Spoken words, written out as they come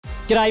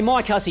G'day,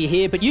 Mike Hussey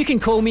here, but you can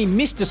call me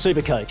Mr.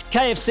 Supercoach.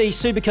 KFC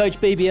Supercoach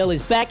BBL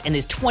is back and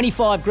there's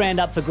 25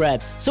 grand up for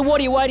grabs. So what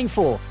are you waiting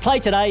for? Play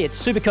today at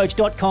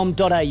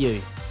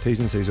supercoach.com.au. T's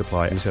and C's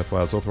apply. New South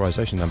Wales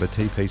authorisation number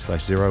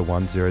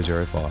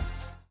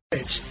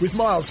TP/01005. With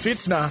Miles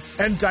Fitzner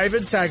and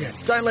David Taggart.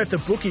 Don't let the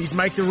bookies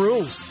make the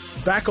rules.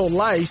 Back or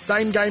lay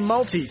same game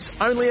multis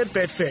only at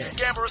Betfair.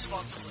 Gamble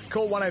responsibly.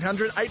 Call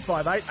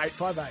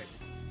 1-800-858-858.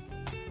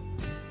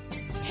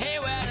 Hey,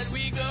 where did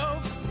we go?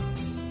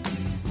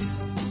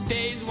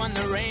 Days when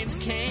the rains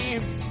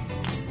came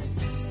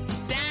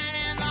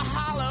down in the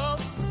hollow.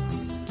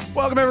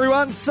 Welcome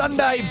everyone,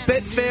 Sunday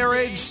Betfair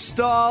Edge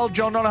style.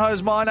 John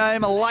Donahoe's my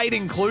name. A late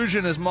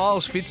inclusion as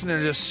Miles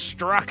Fitzner just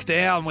struck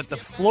down with the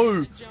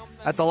flu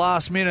at the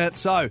last minute.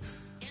 So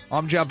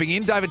I'm jumping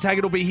in. David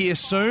Taggart will be here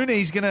soon.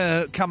 He's going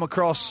to come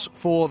across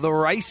for the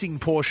racing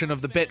portion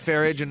of the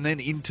Betfair Edge and then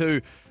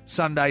into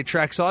Sunday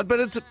trackside. But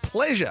it's a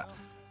pleasure,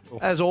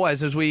 as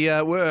always, as we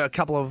were a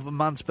couple of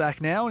months back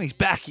now, and he's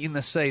back in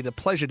the seat. A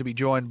pleasure to be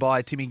joined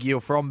by Timmy Gill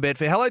from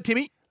Betfair. Hello,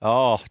 Timmy.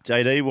 Oh,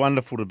 JD,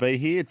 wonderful to be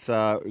here. It's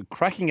a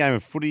cracking game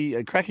of footy,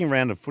 a cracking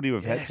round of footy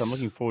we've had, so I'm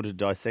looking forward to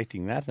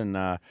dissecting that and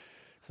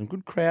some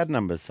good crowd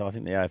numbers, so I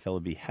think the AFL will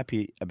be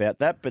happy about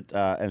that. But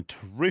a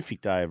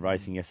terrific day of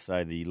racing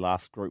yesterday, the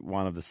last Group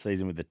 1 of the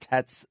season with the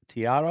Tats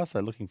Tiara, so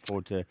looking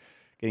forward to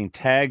getting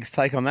Tag's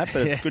take on that,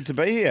 but it's good to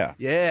be here.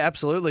 Yeah,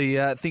 absolutely.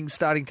 Things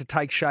starting to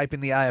take shape in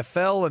the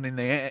AFL and in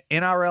the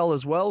NRL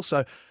as well,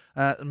 so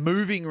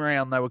moving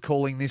round, they were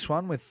calling this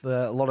one, with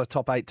a lot of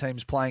top 8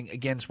 teams playing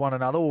against one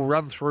another. We'll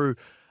run through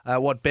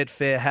what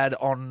Betfair had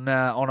on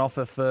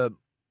offer for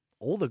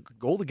all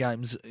the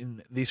games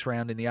in this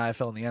round in the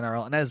AFL and the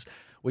NRL. And as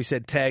we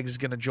said, Tags is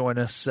going to join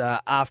us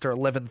after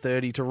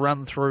 11:30 to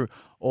run through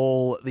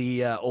all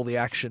the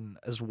action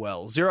as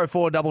well.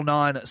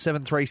 0499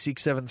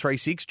 736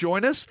 736.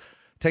 Join us.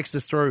 Text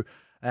us through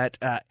at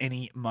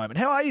any moment.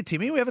 How are you,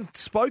 Timmy? We haven't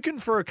spoken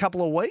for a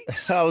couple of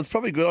weeks. Oh, it's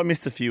probably good. I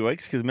missed a few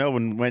weeks because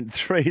Melbourne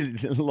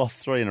lost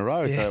 3 in a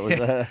row. So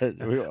it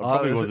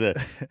was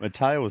my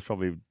tail was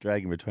probably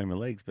dragging between my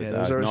legs.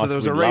 But there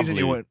was a reason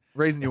you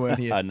weren't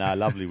here. No,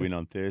 lovely win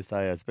on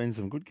Thursday. It's been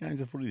some good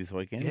games of footy this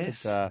weekend.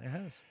 Yes, it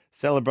has.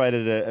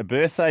 Celebrated a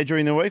birthday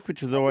during the week,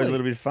 which was always a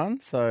little bit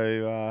fun.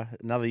 So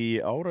another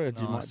year older, as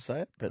you might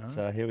say it. But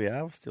here we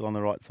are, still on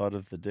the right side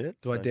of the dirt.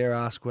 Do I dare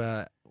ask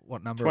what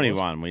number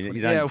 21. It was?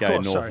 You don't go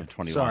north sorry. of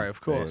 21. Sorry, of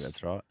course. Yeah,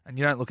 that's right. And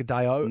you don't look a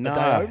day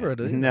over it,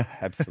 do you? No,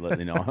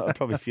 absolutely not. I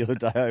probably feel a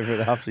day over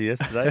it after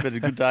yesterday, but a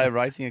good day of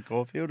racing at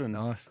Caulfield and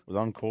was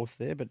on course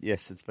there. But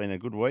yes, it's been a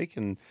good week.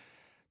 And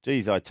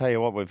geez, I tell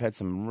you what, we've had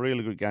some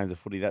really good games of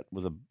footy. That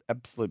was an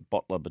absolute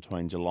bottler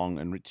between Geelong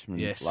and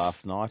Richmond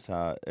last night.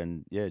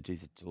 And yeah,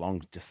 geez,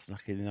 Geelong just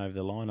snuck it in over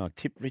the line. I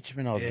tipped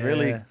Richmond. I was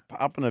really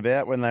up and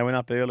about when they went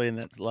up early in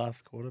that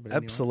last quarter. But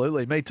anyway.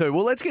 Absolutely, me too.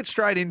 Well, let's get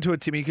straight into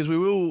it, Timmy, because we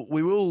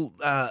will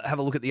have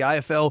a look at the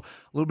AFL, a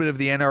little bit of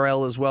the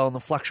NRL as well, and the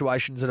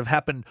fluctuations that have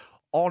happened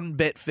on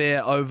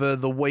Betfair over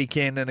the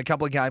weekend, and a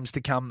couple of games to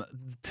come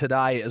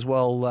today as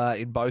well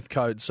in both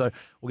codes. So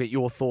we'll get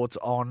your thoughts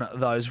on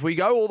those. If we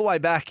go all the way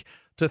back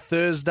to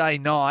Thursday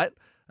night,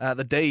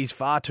 the D's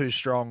far too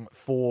strong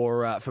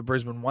for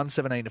Brisbane,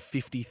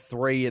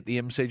 117-53 at the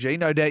MCG.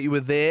 No doubt you were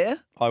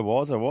there. I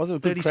was. It was a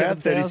good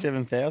crowd,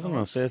 37,000 on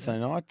Nice. Thursday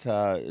night.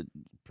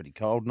 Pretty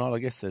cold night, I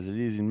guess, as it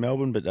is in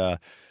Melbourne, but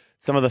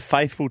some of the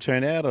faithful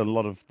turned out, a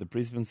lot of the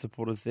Brisbane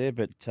supporters there,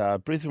 but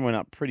Brisbane went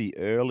up pretty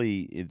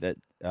early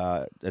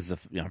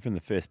from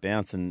the first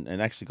bounce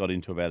and actually got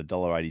into about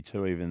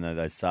 $1.82, even though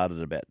they started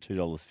at about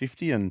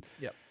 $2.50, and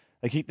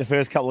they kicked the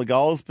first couple of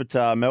goals, but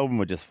Melbourne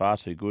were just far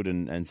too good,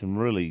 and some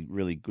really,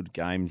 really good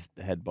games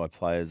had by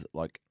players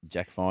like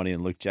Jack Viney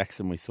and Luke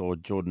Jackson. We saw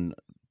James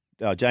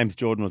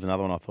Jordan was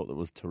another one I thought that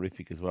was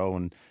terrific as well,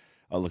 and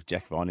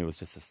Jack Viney was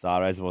just a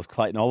star, as was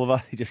Clayton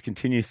Oliver. He just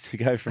continues to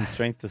go from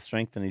strength to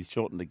strength, and he's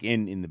shortened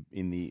again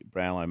in the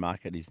Brownlow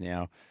market. He's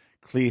now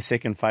clear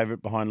second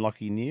favourite behind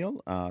Lockie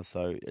Neal. I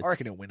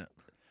reckon he'll win it.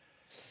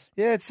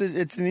 Yeah, it's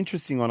an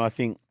interesting one. I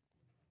think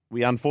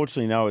we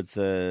unfortunately know it's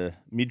a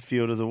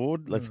midfielders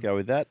award. Let's go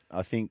with that.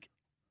 I think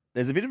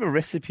there's a bit of a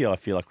recipe, I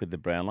feel like, with the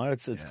Brownlow.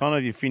 It's kind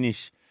of you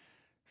finish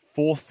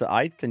 4th to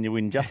 8th and you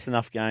win just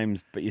enough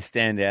games, but you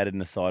stand out in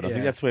the side. I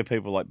think that's where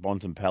people like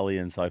Bontempelli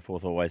and so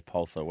forth always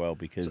poll so well,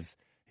 because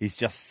he's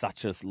just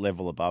such a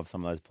level above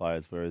some of those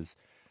players, whereas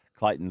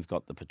Clayton's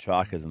got the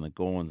Petrarcas and the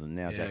Gorns and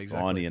now Jack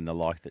Viney and the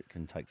like that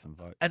can take some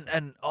votes.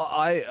 And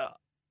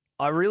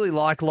I really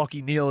like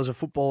Lockie Neal as a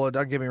footballer.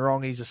 Don't get me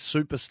wrong, he's a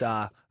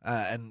superstar,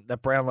 and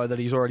that Brownlow that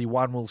he's already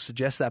won will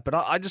suggest that. But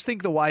I just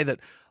think the way that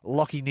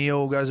Lockie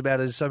Neal goes about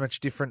it is so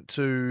much different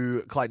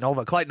to Clayton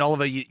Oliver. Clayton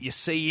Oliver, you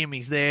see him,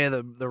 he's there,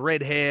 the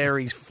red hair,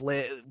 he's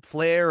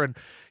flair, and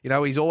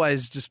he's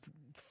always just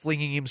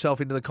flinging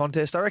himself into the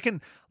contest. I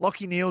reckon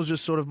Lockie Neal's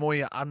just sort of more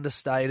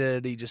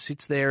understated. He just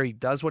sits there, he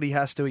does what he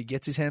has to, he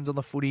gets his hands on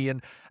the footy,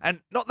 and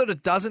not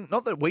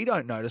that we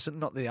don't notice it,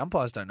 not that the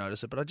umpires don't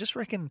notice it, but I just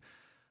reckon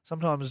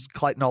sometimes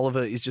Clayton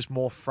Oliver is just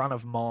more front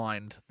of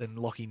mind than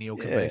Lachie Neale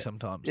can be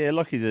sometimes. Yeah,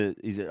 Lockie's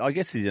I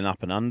guess he's an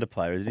up and under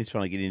player, isn't he? He's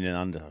trying to get in and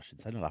under. I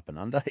should say not up and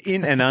under,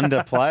 in and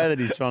under player that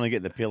he's trying to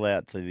get the pill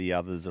out to the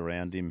others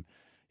around him.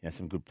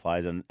 Some good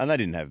players, and they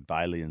didn't have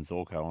Bailey and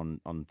Zorko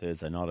on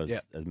Thursday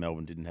night as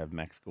Melbourne didn't have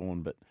Max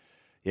Gawn, but.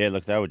 Yeah,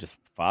 look, they were just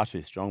far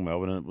too strong,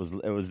 Melbourne.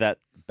 And it was that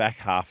back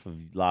half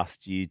of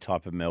last year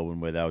type of Melbourne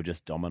where they were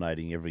just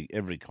dominating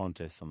every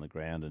contest on the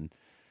ground. And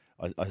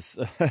I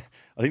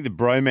think the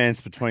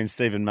bromance between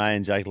Stephen May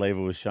and Jake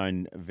Lever was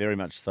shown very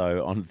much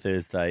so on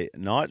Thursday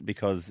night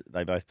because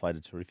they both played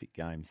a terrific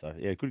game. So,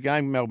 yeah, good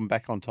game. Melbourne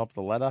back on top of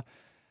the ladder.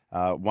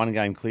 One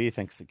game clear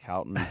thanks to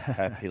Carlton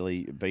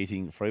happily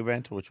beating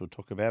Fremantle, which we'll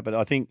talk about. But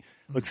I think,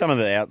 look, some of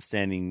the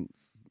outstanding...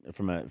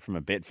 From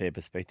a Betfair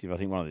perspective, I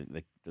think one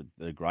of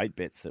the great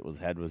bets that was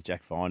had was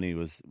Jack Viney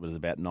was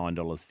about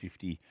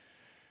 $9.50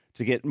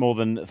 to get more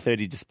than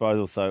 30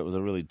 disposals. So it was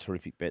a really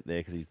terrific bet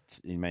there because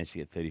he managed to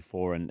get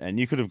 34. And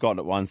you could have gotten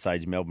at one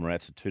stage Melbourne were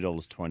out to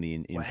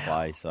 $2.20 in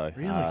play. So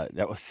really?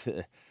 That was.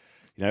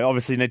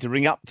 Obviously you need to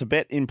ring up to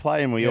bet in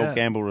play and we all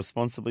gamble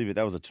responsibly, but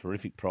that was a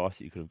terrific price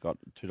that you could have got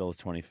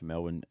 $2.20 for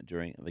Melbourne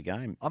during the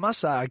game. I must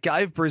say, I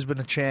gave Brisbane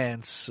a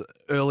chance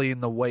early in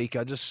the week.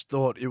 I just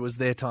thought it was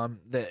their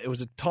time. It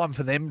was a time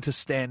for them to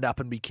stand up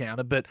and be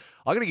counted, but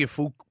I'm going to give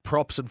full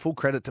props and full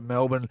credit to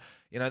Melbourne.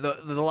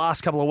 The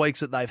last couple of weeks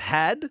that they've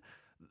had,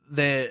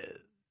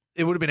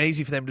 it would have been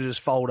easy for them to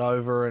just fold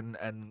over and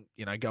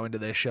go into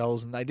their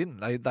shells, and they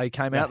didn't. They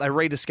came out, they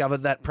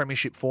rediscovered that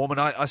premiership form, and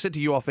I said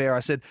to you off air, I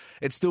said,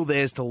 it's still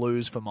theirs to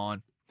lose for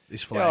mine,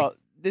 this flag. Yeah,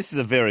 this is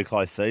a very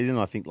close season.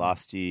 I think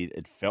last year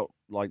it felt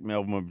like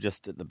Melbourne were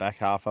just at the back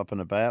half up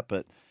and about,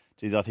 but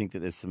geez, I think that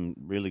there's some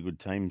really good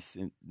teams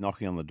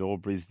knocking on the door.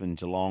 Brisbane,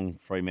 Geelong,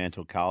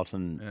 Fremantle,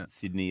 Carlton,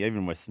 Sydney,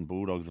 even Western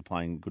Bulldogs are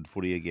playing good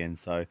footy again,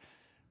 so...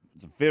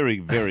 It's a very,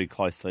 very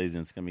close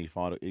season. It's going to be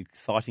an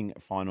exciting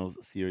finals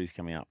series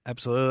coming up.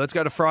 Absolutely. Let's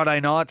go to Friday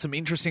night. Some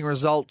interesting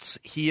results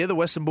here. The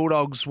Western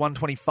Bulldogs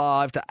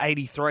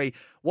 125-83.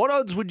 What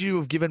odds would you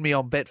have given me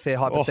on Betfair,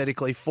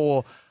 hypothetically,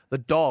 for the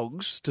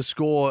Dogs to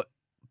score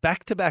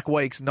back-to-back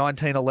weeks,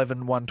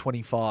 19-11,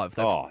 125?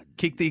 They've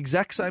kicked the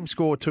exact same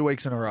score 2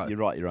 weeks in a row. You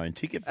write your own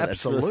ticket for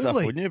Absolutely. that sort of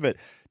stuff, wouldn't you? But,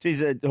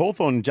 geez,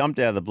 Hawthorn jumped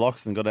out of the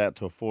blocks and got out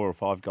to a 4 or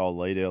 5 goal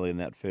lead early in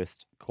that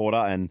first quarter,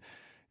 and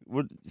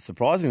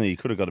surprisingly, you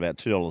could have got about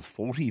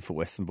 $2.40 for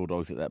Western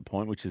Bulldogs at that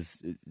point, which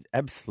is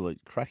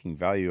absolute cracking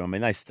value. I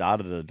mean, they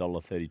started at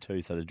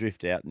 $1.32, so to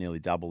drift out nearly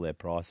double their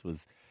price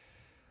was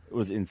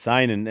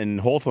insane.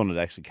 And Hawthorn had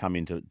actually come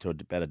into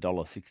about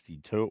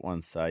 $1.62 at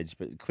one stage,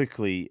 but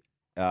quickly,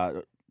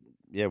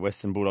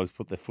 Western Bulldogs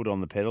put their foot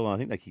on the pedal, and I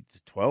think they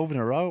kicked 12 in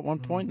a row at one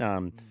point.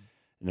 And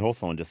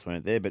Hawthorn just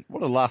weren't there. But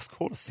what a last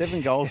quarter!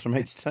 7 goals from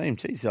each team.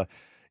 Jeez,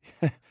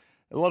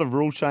 a lot of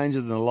rule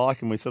changes and the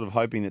like, and we're sort of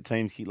hoping that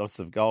teams kick lots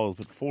of goals,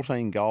 but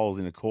 14 goals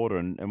in a quarter,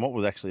 and what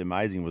was actually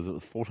amazing was it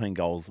was 14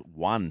 goals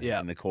won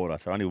in the quarter,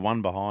 so only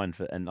one behind,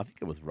 and I think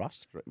it was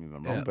rushed, correct me if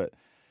I'm wrong, but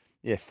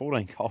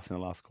 14 goals in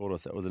the last quarter,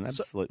 so it was an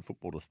absolute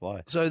football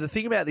display. So the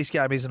thing about this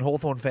game is, and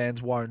Hawthorn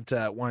fans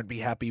won't be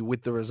happy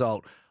with the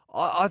result,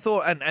 I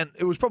thought, and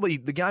it was probably,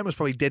 the game was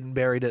probably dead and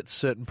buried at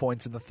certain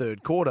points in the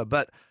third quarter,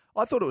 but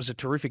I thought it was a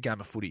terrific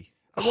game of footy.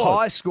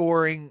 High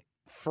scoring,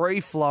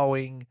 free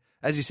flowing,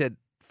 as you said,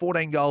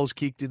 14 goals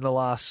kicked in the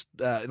last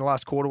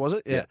quarter, was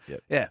it?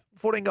 Yeah.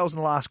 14 goals in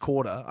the last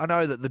quarter. I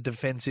know that the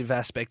defensive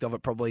aspect of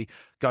it probably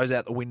goes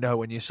out the window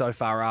when you're so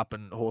far up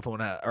and Hawthorn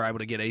are able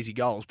to get easy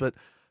goals, but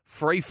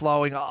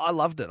free-flowing, I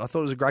loved it. I thought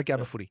it was a great game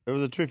of footy. It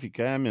was a terrific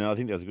game, and I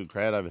think there was a good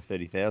crowd, over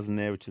 30,000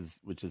 there, which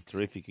is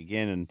terrific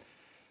again, and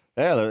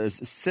yeah, the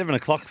 7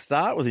 o'clock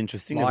start was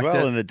interesting as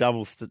well, and the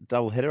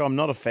double header. I'm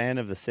not a fan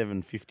of the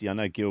 7:50. I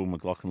know Gil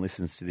McLaughlin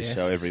listens to this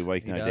show every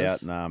week, no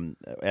doubt,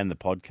 and the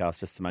podcast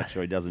just to make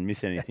sure he doesn't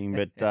miss anything.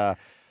 But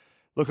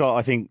look,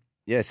 I think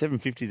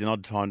 7:50 is an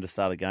odd time to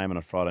start a game on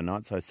a Friday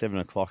night. So 7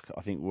 o'clock,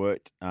 I think,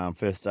 worked.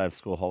 First day of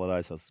school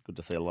holidays, so it's good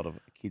to see a lot of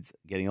kids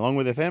getting along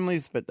with their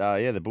families. But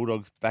the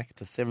Bulldogs back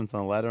to 7th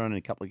on the ladder and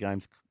a couple of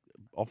games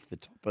off the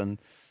top and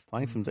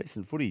playing some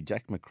decent footy.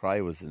 Jack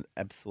McRae was an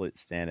absolute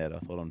standout, I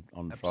thought,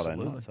 on Friday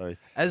night. So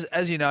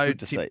as you know,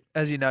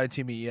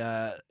 Timmy,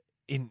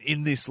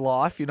 in this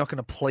life, you're not going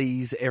to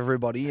please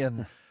everybody,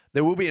 and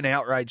there will be an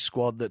outrage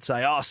squad that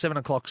say, 7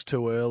 o'clock's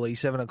too early,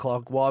 7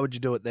 o'clock, why would you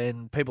do it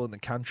then? People in the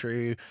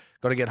country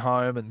got to get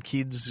home, and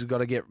kids got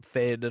to get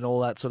fed and all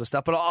that sort of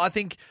stuff. But I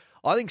think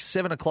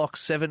 7 o'clock,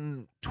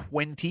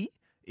 7:20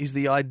 is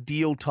the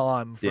ideal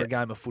time for a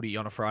game of footy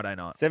on a Friday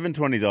night.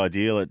 7:20 is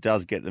ideal. It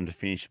does get them to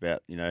finish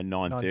about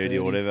 9:30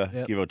 or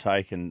whatever, give or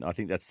take, and I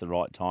think that's the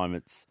right time.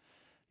 It's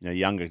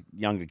younger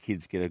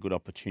kids get a good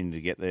opportunity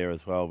to get there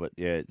as well. But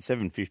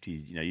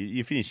 7:50,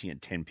 you're finishing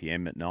at 10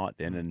 p.m. at night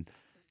then, and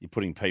you're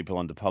putting people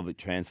onto public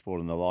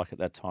transport and the like at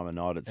that time of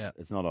night.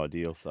 It's not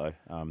ideal. So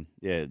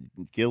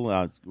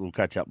Gil, we'll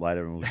catch up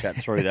later and we'll chat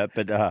through that.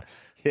 But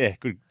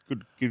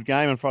good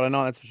game on Friday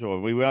night, that's for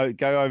sure. We will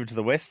go over to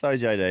the West though,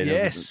 JD.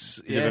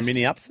 Yes, bit of a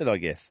mini upset, I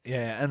guess.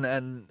 Yeah,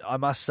 and I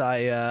must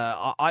say,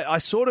 I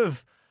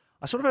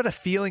I sort of had a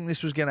feeling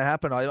this was going to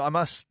happen. I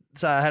must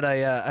say I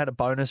had a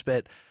bonus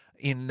bet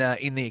in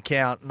the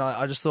account, and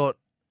I just thought,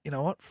 you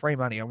know what, free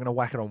money, I'm going to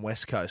whack it on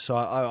West Coast. So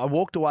I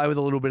walked away with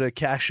a little bit of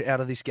cash out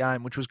of this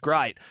game, which was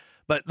great.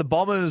 But the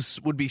Bombers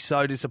would be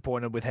so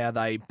disappointed with how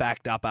they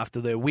backed up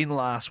after their win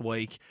last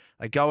week.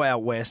 They go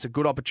out west, a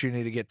good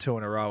opportunity to get 2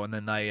 in a row, and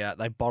then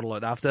they bottle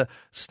it after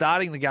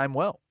starting the game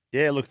well.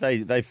 Yeah, look,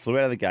 they flew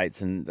out of the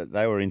gates and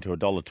they were into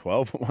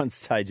 $1.12 at one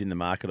stage in the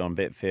market on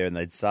Betfair, and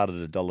they'd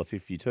started at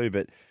 $1.52.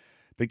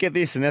 But get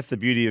this, and that's the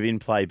beauty of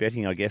in-play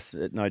betting, I guess.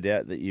 No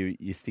doubt that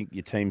you think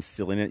your team's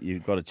still in it,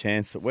 you've got a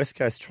chance. But West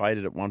Coast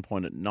traded at one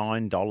point at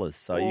 $9,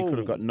 so you could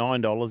have got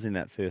 $9 in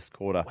that first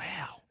quarter.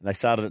 Wow. And they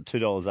started at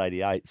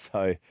 $2.88,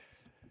 so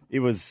it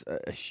was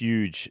a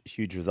huge,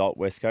 huge result,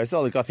 West Coast.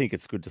 Oh, look, I think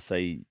it's good to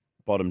see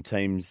bottom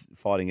teams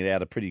fighting it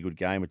out. A pretty good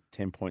game with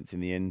 10 points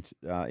in the end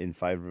in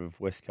favour of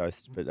West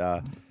Coast. But,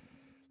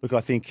 look,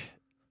 I think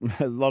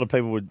a lot of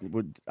people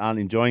aren't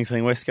enjoying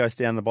seeing West Coast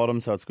down the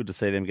bottom, so it's good to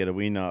see them get a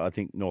win. I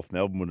think North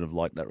Melbourne would have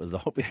liked that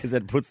result because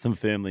that puts them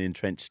firmly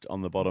entrenched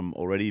on the bottom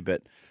already.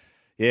 But,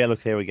 yeah,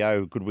 look, there we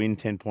go. Good win,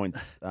 10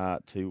 points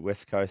to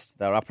West Coast.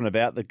 They were up and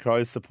about, the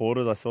Crows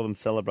supporters. I saw them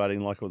celebrating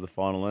like it was a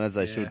final, and as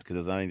they should, because it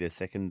was only their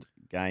second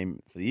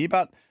game for the year.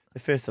 But they're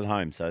first at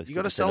home, so you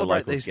got to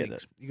celebrate these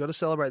things. You got to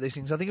celebrate these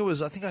things. I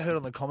think I heard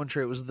on the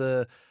commentary it was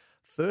the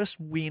first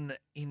win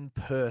in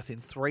Perth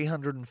in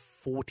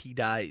 340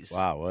 days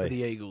for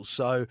the Eagles.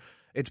 So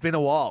it's been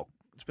a while.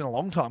 It's been a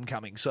long time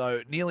coming.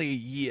 So nearly a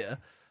year.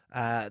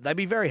 They'd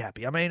be very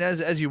happy. I mean,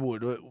 as you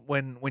would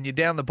when you're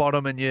down the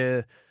bottom and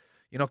you're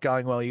not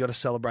going well, you got to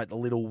celebrate the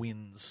little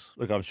wins.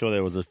 Look, I'm sure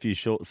there was a few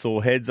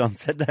sore heads on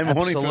Saturday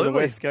morning for the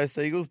West Coast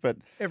Eagles, but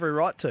every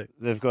right to.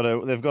 They've got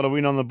a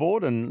win on the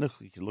board, and look,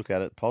 you can look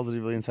at it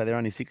positively and say they're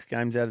only 6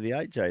 games out of the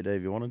 8, JD,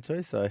 if you wanted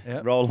to. So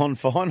roll on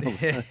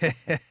finals.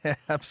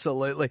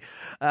 Absolutely.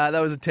 That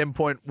was a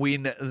 10-point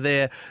win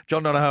there.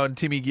 John Donohoe and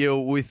Timmy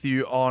Gill with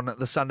you on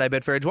the Sunday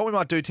Betfair Edge. What we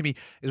might do, Timmy,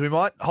 is we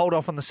might hold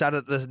off on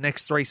the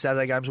next 3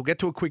 Saturday games. We'll get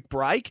to a quick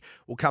break.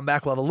 We'll come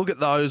back. We'll have a look at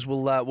those.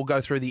 We'll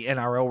go through the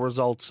NRL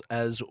results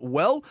as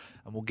well,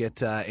 and we'll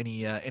get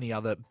any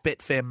other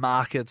Betfair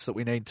markets that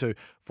we need to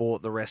for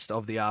the rest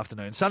of the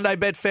afternoon. Sunday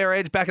Betfair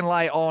Edge, back and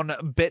lay on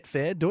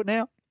Betfair. Do it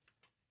now.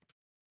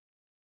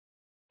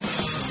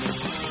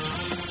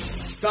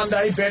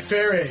 Sunday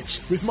Betfair Edge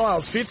with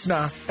Miles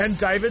Fitzner and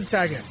David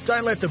Taggart.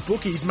 Don't let the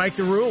bookies make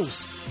the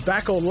rules.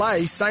 Back or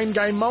lay same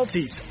game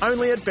multis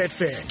only at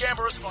Betfair.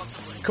 Gamble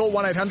responsibly. Call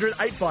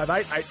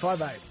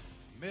 1-800-858-858.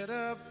 Met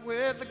up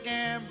with a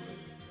gambler.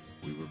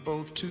 We were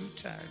both too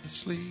tired to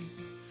sleep,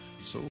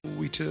 so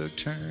we took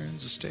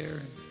turns of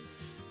staring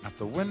out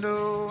the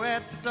window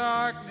at the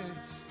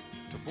darkness.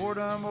 To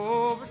boredom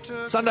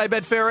overtook. Sunday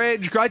Betfair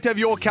Edge. Great to have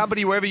your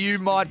company wherever you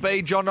might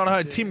be. John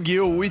Donohoe, Tim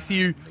Gill with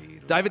you.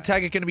 David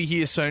Taggart going to be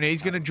here soon.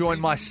 He's going to join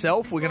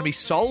myself. We're going to be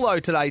solo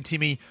today,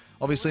 Timmy.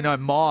 Obviously no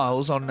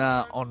Miles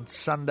on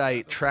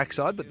Sunday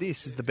trackside, but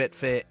this is the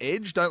Betfair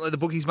Edge. Don't let the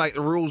bookies make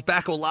the rules.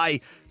 Back or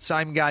lay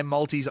same game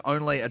multis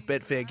only at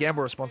Betfair.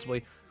 Gamble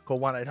responsibly. Call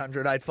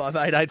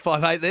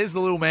 1-800-858-858. There's the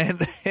little man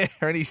there.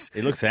 And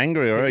he looks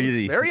angry, or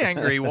he's very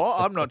angry. Why?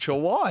 I'm not sure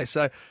why.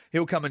 So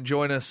he'll come and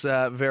join us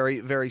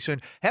very, very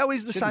soon. How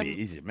is the same?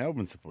 He's a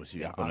Melbourne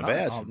supporter. Up and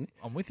about.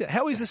 I'm with you.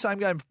 How is the same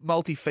game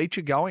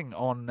multi-feature going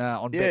on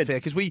Betfair?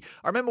 Because I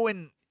remember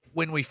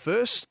when we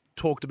first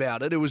talked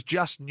about it, it was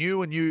just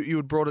new, and you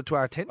had brought it to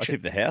our attention. I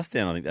tipped the house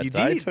down, I think, that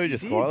day too,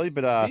 just quietly.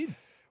 But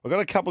we've got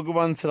a couple of good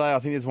ones today. I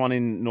think there's one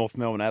in North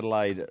Melbourne,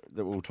 Adelaide,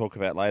 that we'll talk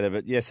about later.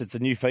 But yes, it's a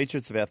new feature.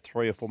 It's about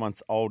 3 or 4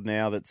 months old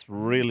now. That's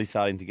really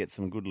starting to get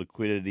some good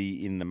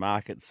liquidity in the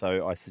market.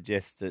 So I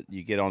suggest that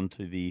you get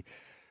onto the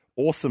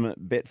awesome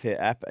Betfair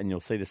app, and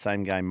you'll see the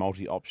same game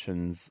multi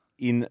options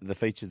in the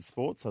featured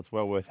sports. So it's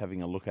well worth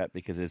having a look at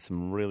because there's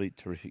some really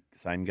terrific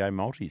same game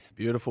multis.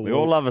 Beautiful. We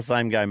all love a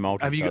same game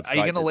multi. Are you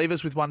going to leave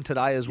us with one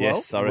today as well?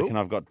 Yes, I reckon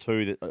I've got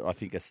 2 that I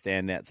think are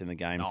standouts in the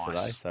games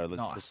today. So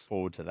let's look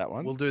forward to that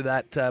one. We'll do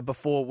that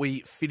before we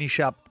finish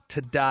up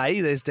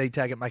today. There's D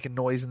Taggart making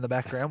noise in the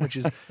background, which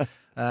is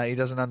he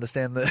doesn't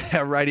understand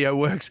how radio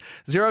works.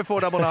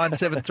 0499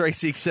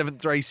 736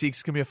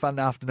 736. Can be a fun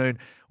afternoon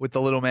with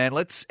the little man.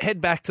 Let's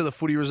head back to the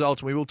footy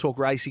results. We will talk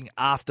racing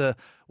after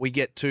we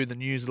get to the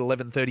news at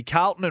 11:30.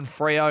 Carlton and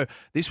Freo.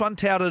 This one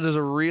touted as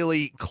a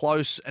really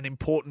close and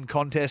important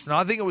contest, and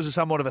I think it was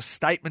somewhat of a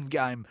statement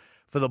game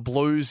for the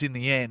Blues in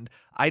the end.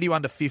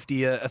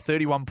 81-50, a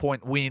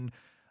 31-point win.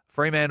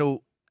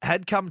 Fremantle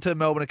had come to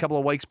Melbourne a couple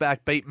of weeks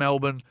back, beat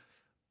Melbourne,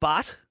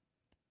 but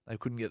they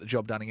couldn't get the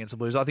job done against the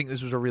Blues. I think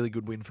this was a really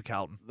good win for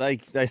Carlton.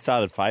 They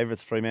started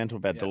favourites, Fremantle,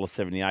 about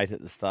 $1.78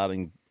 at the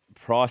starting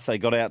price. They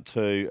got out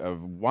to a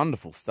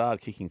wonderful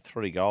start, kicking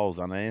 3 goals,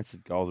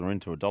 unanswered goals, and were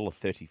into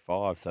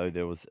 $1.35. So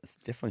there was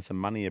definitely some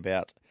money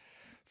about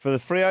for the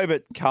Freo,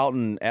 but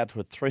Carlton out to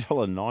a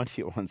 $3.90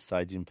 at one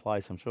stage in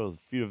place. I'm sure a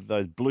few of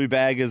those blue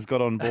baggers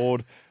got on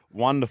board.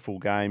 Wonderful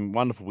game,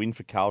 wonderful win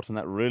for Carlton.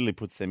 That really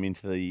puts them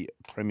into the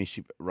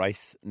premiership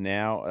race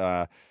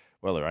now.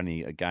 Well, they're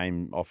only a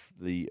game off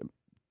the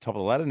top of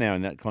the ladder now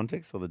in that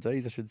context, or the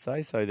D's, I should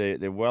say. So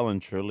they're well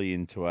and truly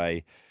into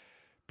a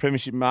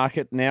premiership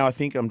market now. I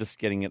think I'm just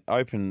getting it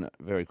open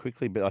very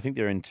quickly, but I think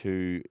they're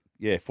into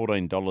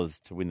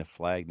 $14 to win the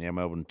flag now.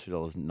 Melbourne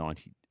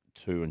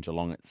 $2.92 and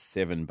Geelong at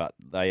 $7, but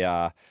they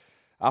are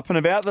up and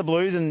about, the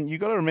Blues, and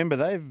you've got to remember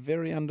they're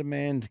very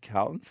undermanned,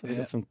 Carlton. So they've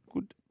got some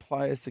good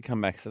players to come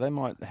back, so they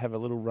might have a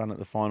little run at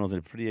the finals in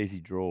a pretty easy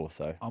draw.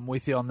 So I'm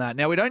with you on that.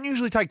 Now, we don't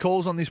usually take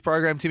calls on this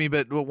program, Timmy,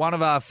 but one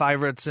of our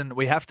favourites, and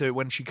we have to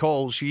when she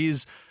calls, she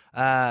is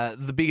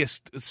the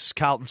biggest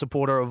Carlton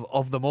supporter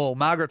of them all.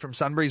 Margaret from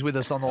Sunbury's with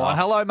us on the line.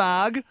 Hello,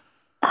 Marg.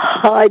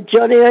 Hi,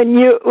 Johnny. I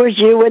knew it was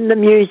you when the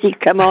music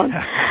come on.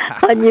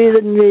 I knew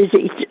the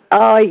music.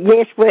 Oh,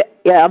 yes,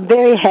 I'm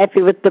very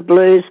happy with the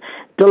Blues.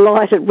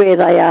 Delighted where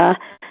they are.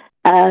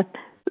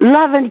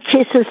 Love and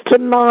kisses to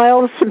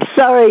Miles. I'm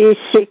sorry he's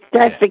sick.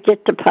 Don't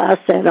forget to pass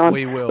that on.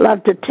 We will.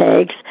 Love to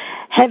Tags.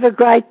 Have a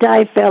great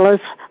day, fellas.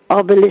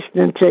 I'll be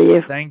listening to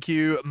you. Thank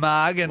you,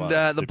 Marg. And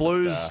the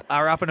Blues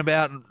are up and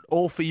about, and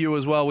all for you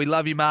as well. We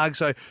love you, Marg.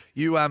 So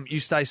you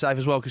stay safe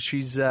as well, because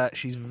she's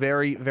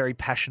very, very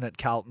passionate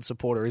Carlton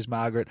supporter, is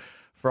Margaret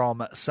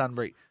from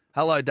Sunbury.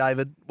 Hello,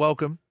 David.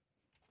 Welcome.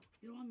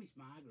 Did I miss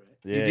Margaret?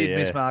 You did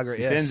miss Margaret,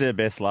 She yes. sends her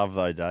best love,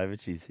 though,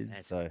 David. She's in,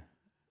 so...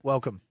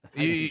 Welcome.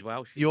 She's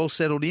Welsh. You all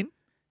settled in?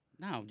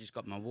 No, I've just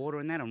got my water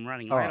and that. I'm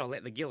running All late. right. I'll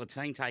let the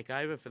guillotine take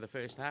over for the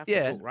first half.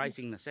 Yeah. We'll talk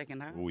racing the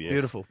second half. Oh, yes.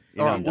 Beautiful.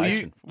 All right, well,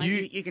 Inundation.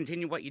 You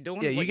continue what you're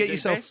doing. Yeah, you what get do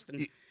yourself- best, and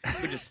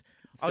we just,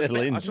 Settle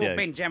in, I saw Jags.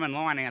 Ben jamming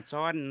line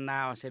outside, and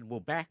I said, "We're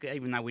back,"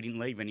 even though we didn't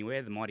leave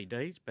anywhere, the mighty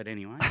D's. But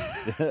anyway,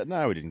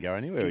 No, we didn't go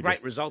anywhere. We great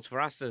just- results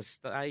for us to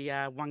stay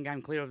one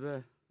game clear of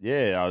the.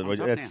 Yeah, on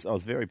top I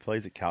was very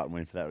pleased that Carlton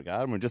went for that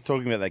regard. And we were just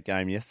talking about that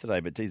game yesterday,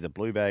 but geez, the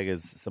Blue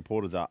Baggers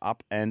supporters are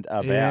up and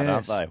about,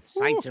 Yes. aren't they?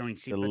 Saints are in The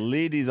Sydney.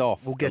 lid is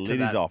off. We'll get the to lid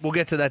that. is off. We'll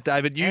get to that,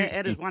 David.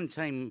 How does one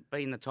team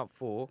be in the top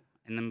four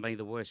and then be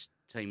the worst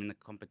team in the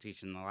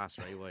competition in the last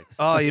 3 weeks?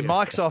 Oh, your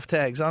mic's off,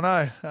 Tags. I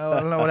know. Oh, I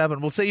don't know what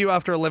happened. We'll see you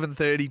after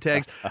 11:30,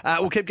 Tags.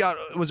 We'll keep going.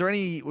 Was there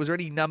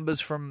any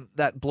numbers from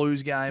that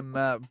Blues game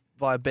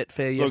via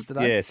Betfair yesterday?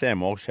 Look, yeah,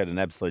 Sam Walsh had an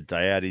absolute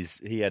day out.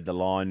 He had the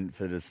line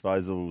for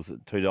disposals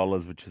at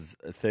 $2, which is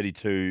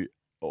 32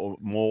 or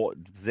more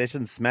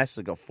possessions. Smashed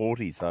it, got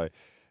 40, so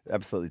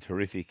absolutely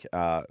terrific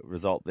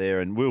result there.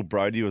 And Will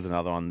Brodie was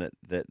another one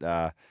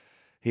that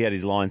he had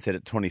his line set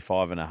at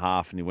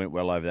 25.5, and he went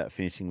well over that,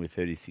 finishing with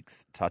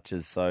 36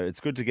 touches. So it's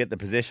good to get the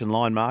possession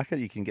line market.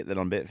 You can get that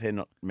on Betfair.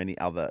 Not many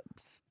other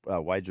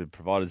wager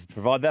providers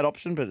provide that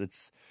option, but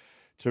it's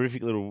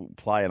terrific little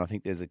play, and I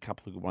think there's a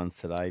couple of good ones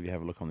today if you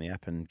have a look on the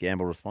app, and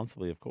gamble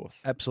responsibly, of course.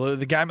 Absolutely.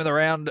 The game of the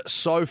round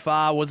so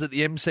far was at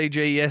the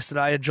MCG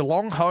yesterday, a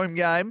Geelong home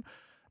game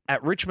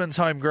at Richmond's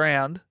home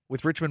ground,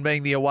 with Richmond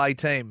being the away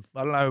team.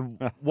 I don't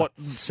know what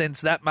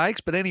sense that makes,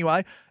 but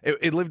anyway,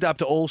 it lived up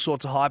to all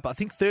sorts of hype. I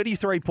think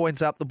 33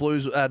 points up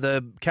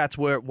the Cats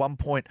were at 1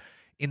 point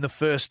in the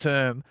first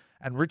term,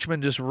 and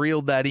Richmond just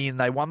reeled that in.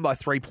 They won by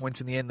 3 points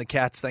in the end, the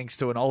Cats, thanks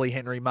to an Ollie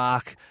Henry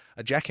mark,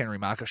 a Jack Henry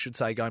mark, I should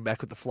say, going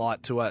back with the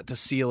flight to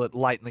seal it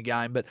late in the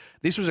game. But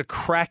this was a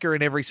cracker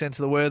in every sense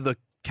of the word. The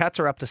Cats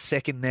are up to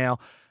second now,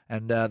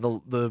 and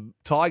the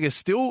Tigers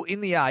still in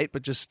the 8,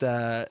 but just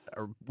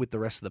with the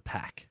rest of the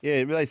pack.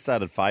 Yeah, they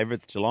started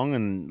favourites, Geelong,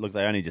 and look,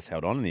 they only just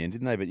held on in the end,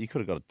 didn't they? But you could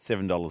have got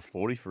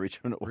 $7.40 for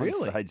Richmond at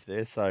one stage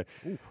there. So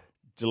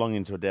Geelong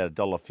into about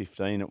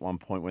 $1.15 at one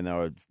point when they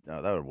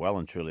were well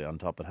and truly on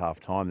top at half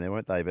time there,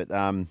 weren't they? But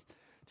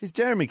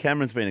Jeremy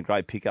Cameron's been a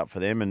great pickup for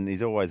them, and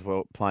he's always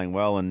playing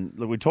well. And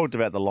look, we talked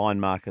about the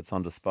line markets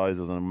on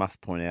disposals, and I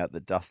must point out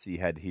that Dusty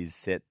had his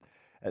set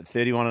at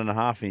 31.5,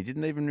 and he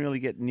didn't even really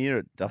get near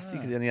it, Dusty,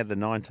 because he only had the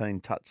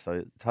 19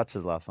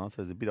 touches last night,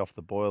 so he's a bit off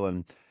the boil.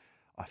 And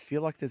I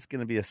feel like there's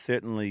going to be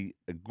certainly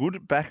a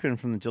good background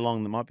from the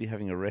Geelong that might be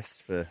having a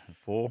rest for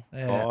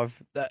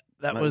 5 that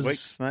was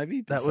weeks,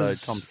 maybe. That so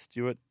was Tom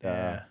Stewart.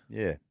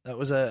 Yeah. That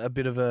was a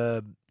bit of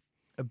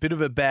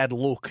a bad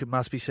look, it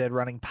must be said,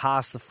 running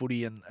past the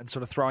footy and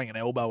sort of throwing an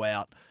elbow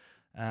out.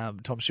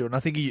 Tom Stewart, and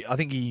I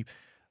think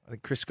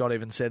Chris Scott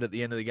even said at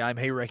the end of the game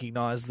he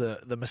recognised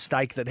the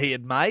mistake that he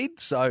had made.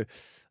 So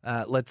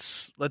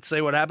let's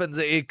see what happens.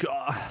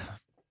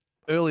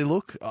 Early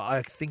look,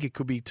 I think it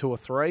could be 2 or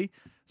 3.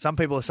 Some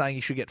people are saying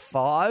he should get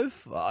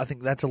 5. I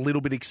think that's a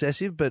little bit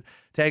excessive, but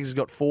Tags has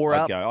got 4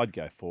 up. I'd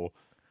go 4.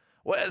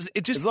 Well,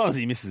 as long as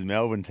he misses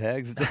Melbourne,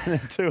 Tags, it's in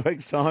 2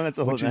 weeks' time. That's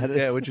all that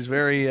matters. Which is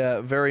very,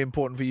 very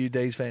important for you,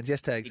 D's fans.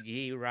 Yes, Tags. Did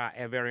you hear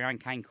our very own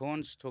Kane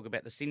Corns talk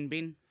about the sin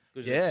bin?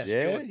 Yeah.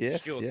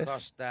 Stewart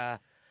cost the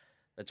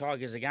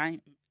Tigers a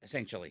game,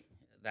 essentially.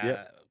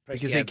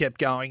 Because he kept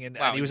going and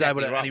he was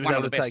able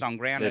to take on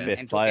ground their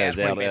best players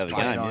out of the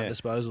game.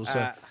 Disposal.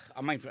 So.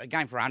 I mean, for a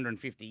game for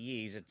 150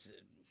 years, it's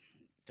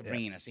to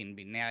bring in a sin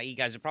bin. Now, he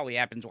goes, it probably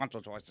happens once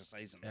or twice a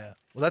season. Yeah.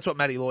 Well, that's what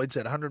Matty Lloyd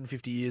said.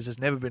 150 years has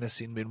never been a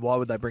sin bin. Why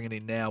would they bring it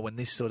in now when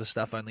this sort of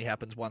stuff only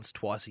happens once,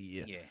 twice a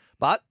year? Yeah.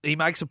 But he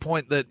makes a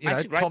point that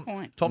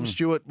Tom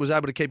Stewart was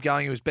able to keep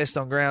going. He was best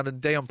on ground,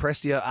 and Dion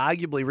Prestia,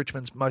 arguably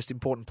Richmond's most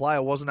important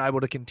player, wasn't able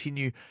to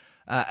continue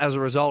as a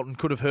result and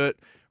could have hurt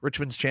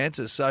Richmond's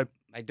chances. So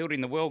They do it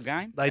in the world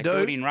game. They do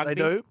it in rugby.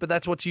 They do, but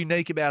that's what's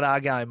unique about our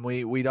game.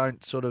 We don't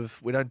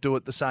do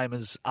it the same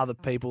as other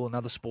people and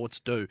other sports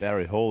do.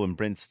 Barry Hall and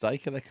Brent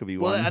Staker, that could be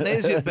Well, one. and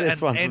there's your, That's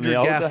and one from Andrew the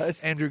old Gaff,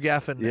 days. Andrew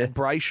Gaff, and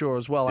Brayshaw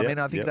as well. I Yep, mean,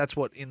 I think yep. that's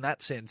what, in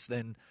that sense,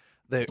 then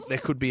there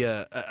could be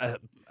a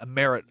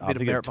merit, I bit of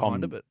think merit Tom-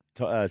 behind it.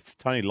 But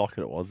Tony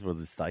Lockett was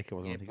it Staker,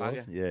 wasn't Yeah, it? I think it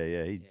was.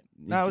 Plugger.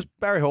 Yeah. no, it was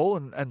Barry Hall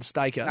and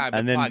Staker. No, but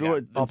And then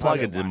Plugger. Plugger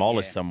Plugger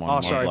demolished yeah. someone. Oh,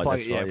 one sorry, bloke, Plugger,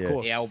 that's yeah, right, of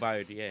course. He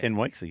elbowed, yeah. 10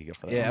 weeks he got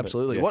for that. Yeah, one, but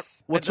absolutely. yes. What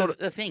But sort of?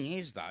 the thing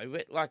is, though,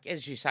 like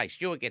as you say,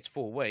 Stewart gets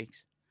 4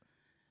 weeks.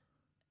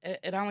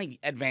 It only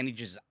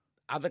advantages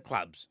other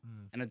clubs,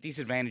 and it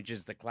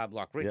disadvantages the club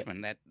like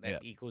Richmond that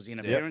equals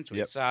interference with.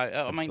 Yep. So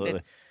I mean,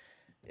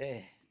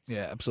 Absolutely.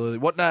 Yeah, absolutely.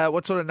 What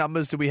sort of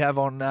numbers did we have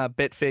on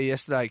Betfair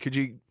yesterday? Could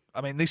you?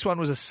 I mean, this one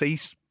was a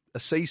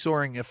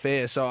seesawing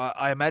affair, so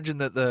I imagine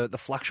that the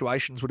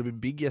fluctuations would have been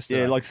big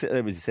yesterday. Yeah, like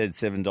it was said,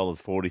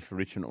 $7.40 for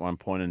Richmond at one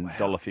point and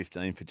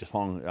 $1.15 for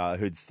Geelong,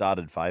 who'd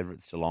started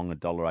favourites, Geelong at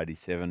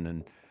 $1.87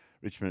 and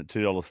Richmond at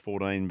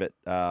 $2.14. But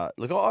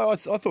look, I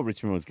thought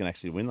Richmond was going to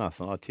actually win last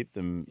night. I tipped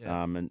them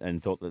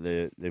and thought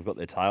that they've got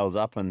their tails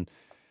up, and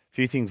a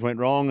few things went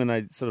wrong, and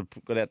they sort of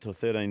got out to a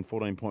 13,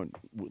 14-point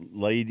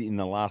lead in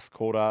the last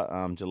quarter.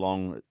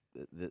 Geelong,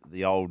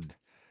 the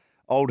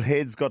old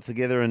heads got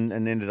together and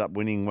ended up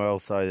winning well,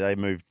 so they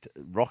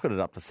rocketed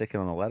up to second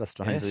on the ladder.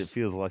 Strangely, Yes. It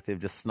feels like they've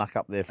just snuck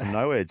up there from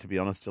nowhere, to be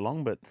honest,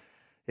 Geelong. But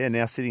yeah,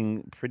 now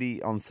sitting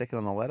pretty on second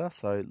on the ladder.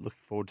 So looking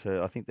forward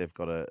to. I think they've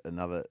got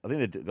another. I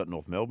think they've got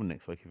North Melbourne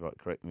next week. If I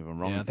correct me if I'm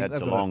wrong. Yeah, I They've think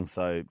had they've got Geelong,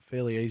 so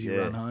fairly easy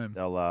run home,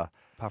 They'll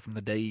apart from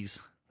the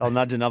D's. I'll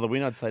nudge another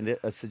win. I'd say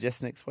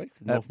suggest next week.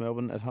 North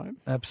Melbourne at home.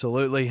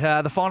 Absolutely.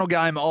 The final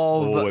game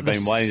of we've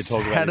been waiting to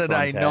talk about this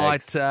Saturday one,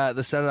 night, Tags.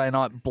 the Saturday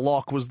night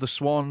block was the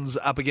Swans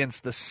up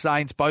against the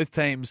Saints. Both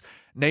teams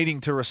needing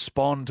to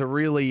respond to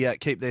really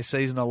keep their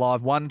season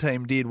alive. One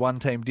team did, one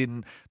team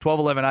didn't.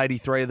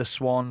 12-11-83 the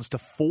Swans to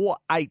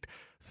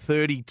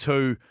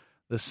 4-8-32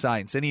 the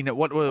Saints.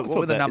 What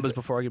were the numbers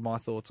before I give my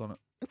thoughts on it?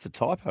 That's a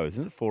typo,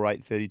 isn't it?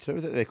 4-8-32.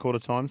 Is that their quarter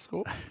time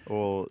score?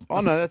 No,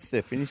 that's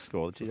their finish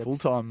score. That's Full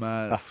time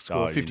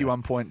score,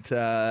 51-point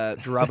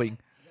drubbing.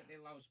 their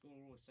lowest score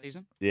all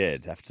season. Yeah,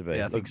 it'd have to be.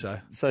 Yeah, I think so.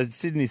 So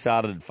Sydney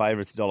started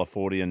favourites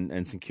 $1.40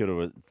 and St Kilda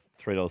were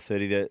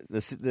 $3.30.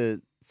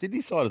 The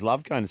Sydney side has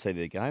loved going to see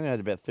their game. They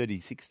had about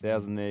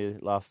 36,000 there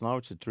last night,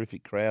 which is a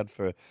terrific crowd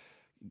for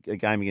a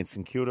game against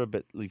St Kilda.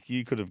 But look,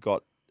 you could have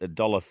got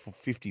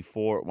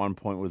 $1.54 at one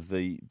point was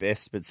the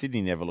best, but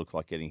Sydney never looked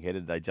like getting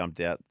headed. They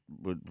jumped out,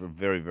 were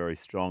very, very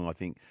strong. I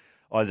think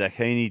Isaac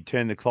Heaney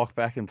turned the clock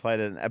back and played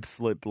an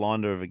absolute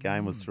blinder of a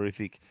game, was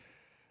terrific.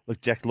 Look,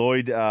 Jack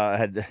Lloyd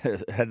had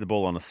the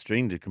ball on a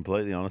string, to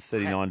completely honest,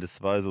 39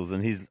 disposals,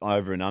 and his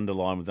over and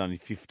underline was only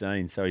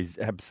 15, so he's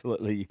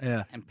absolutely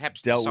And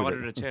Paps dealt with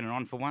decided it. to turn it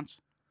on for once.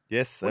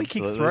 Yes, Well, he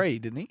absolutely. kicked 3,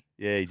 didn't he?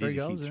 Yeah, he 3 did.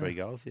 goals, He kicked 3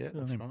 goals, yeah, Good on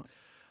that's him. right.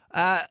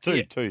 Yeah.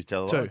 Two. Two,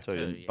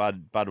 yeah.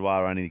 And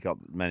Budwar only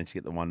managed to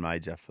get the one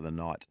major for the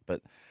night.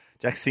 But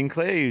Jack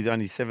Sinclair, who's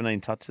only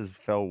 17 touches,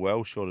 fell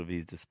well short of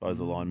his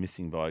disposal line,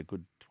 missing by a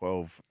good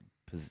 12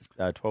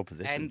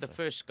 possessions. And the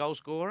first goal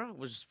scorer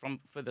was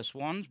for the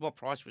Swans. What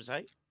price was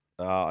he?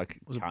 I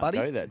Was it can't Buddy?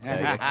 tell you that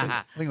tag, actually.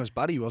 I think it was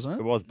Buddy, wasn't It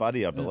it? was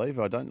Buddy, I believe.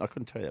 I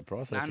couldn't tell you that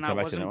price. I have to No, come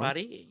it back to that wasn't one.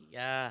 Buddy.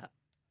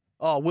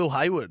 Oh, Will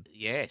Hayward.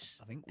 Yes.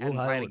 I think Hadn't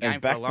Will played a Hayward. game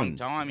And for a long Backman.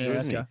 time. Yeah,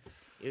 okay.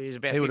 He was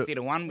about He would've- 50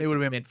 to 1 he with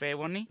would've been- Betfair,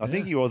 wasn't he? I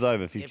think he was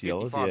over $50. Yeah,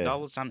 $55,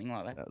 Yeah, something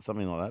like that.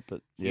 something like that.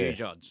 But yeah,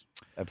 Huge odds.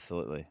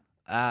 absolutely.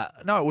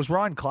 No, it was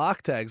Ryan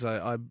Clark tags.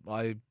 I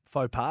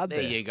faux pas there.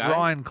 There you go.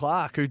 Ryan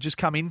Clark, who just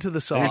come into the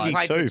He side. kicked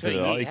Played for two 2 for the-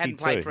 years. he Hadn't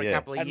kicked played two, for a yeah.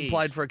 couple of Hadn't years.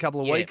 played for a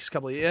couple of Yeah. weeks.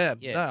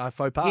 No, I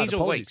faux pas. Years or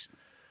Apologies. weeks.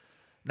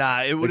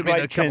 Nah, it would The have been a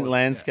great Trent couple.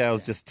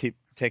 Lanscales just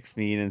texted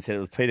me in and said it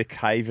was Peter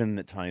Caven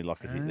that Tony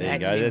Lockett hit. There you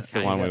That's go. him. That's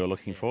the one we Caven. were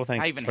looking for.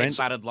 Thanks, Even Trent.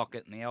 headbutted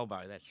Lockett in the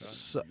elbow.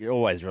 That's right. You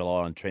always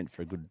rely on Trent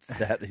for a good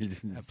stat. He's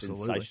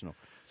Absolutely. sensational.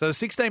 So the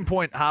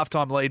 16-point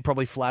halftime lead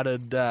probably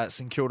flattered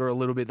St Kilda a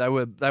little bit. They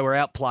were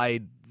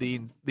outplayed the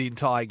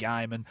entire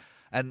game,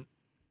 and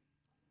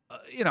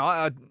you know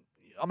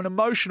I'm an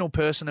emotional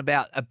person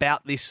about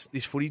this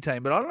footy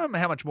team, but I don't know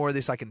how much more of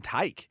this I can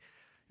take.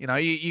 You know,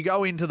 you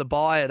go into the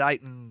bye at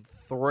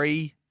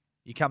 8-3,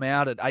 you come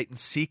out at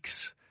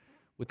 8-6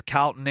 with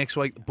Carlton next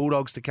week, the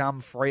Bulldogs to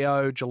come,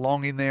 Freo,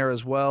 Geelong in there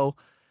as well.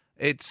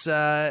 It's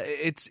a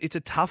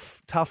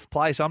tough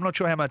place. I'm not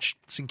sure how much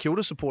St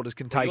Kilda supporters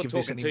can take You're of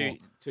this talking anymore.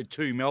 to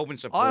 2 Melbourne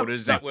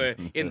supporters that were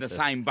in the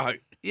same boat.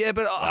 Yeah,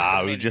 but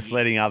We're just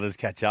letting others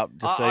catch up,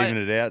 just even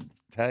it out.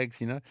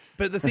 Tags, you know.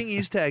 But the thing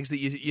is, Tags, that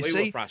you We were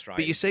see, frustrated.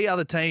 but you see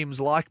other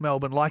teams like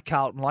Melbourne, like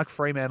Carlton, like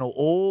Fremantle,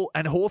 all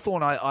and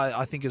Hawthorn,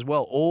 I think as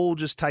well, all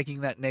just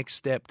taking that next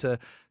step to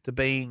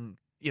being,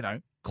 you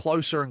know,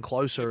 closer and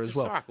closer It's as a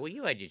well. cycle.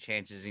 You had your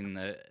chances in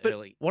the But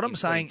early. what I'm in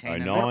saying,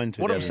 2010 and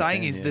 09 what I'm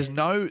saying is,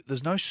 2010,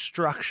 there's no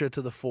structure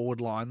to the forward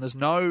line. There's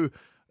no.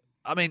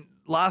 I mean,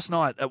 last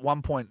night at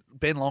one point,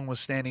 Ben Long was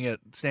standing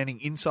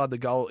inside the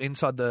goal,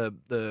 inside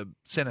the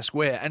centre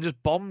square, and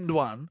just bombed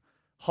one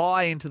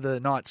high into the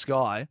night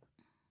sky.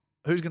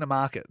 who's going to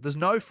mark it? There's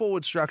no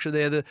forward structure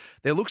there.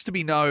 There looks to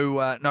be no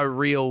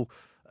real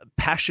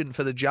passion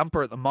for the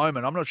jumper at the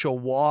moment. I'm not sure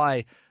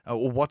why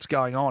or what's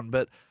going on,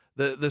 but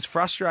there's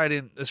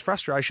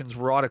frustrations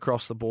right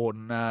across the board.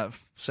 And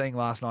seeing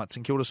last night,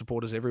 St Kilda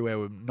supporters everywhere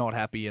were not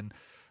happy, and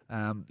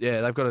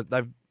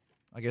they've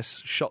I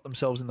guess shot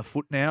themselves in the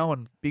foot now,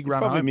 and big run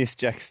Probably home. missed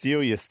Jack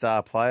Steele, your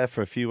star player,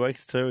 for a few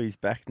weeks too. He's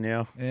back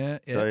now. Yeah,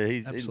 so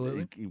he's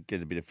absolutely. He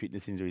gets a bit of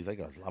fitness injuries. I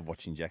love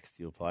watching Jack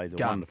Steele play. He's a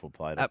Gun. wonderful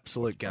player.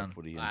 Absolute gun.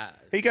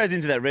 He goes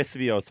into that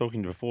recipe I was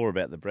talking before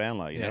about the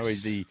Brownlow. You know,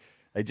 Yes.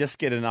 they just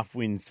get enough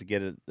wins to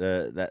get it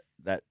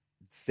that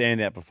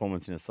standout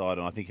performance in a side,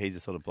 and I think he's the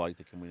sort of bloke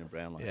that can win a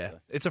Brownlow. Yeah, so.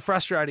 it's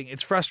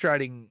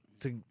frustrating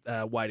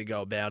way to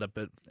go about it,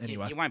 but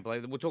anyway. You won't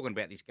believe it. We're talking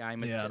about this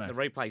game. Yeah, I know. The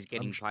replay's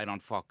getting played on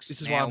Fox.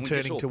 This is now, why I'm we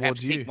turning just saw towards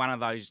Paps you. kick one of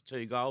those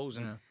 2 goals,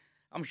 and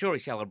I'm sure he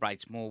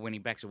celebrates more when he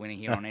backs a winner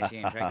here on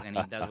SEN track than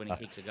he does when he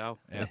kicks a goal.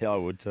 Yeah, I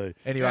would too.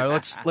 Anyway,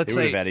 let's he would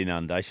see. have had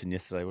inundation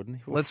yesterday, wouldn't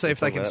he? Let's see if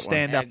they can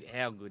stand up.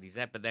 How good is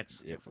that? But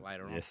that's for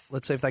later on. Yes.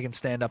 Let's see if they can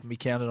stand up and be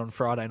counted on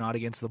Friday night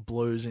against the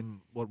Blues in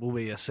what will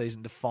be a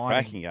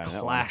season-defining Cracking game, that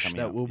one clash. coming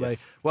That up, will be.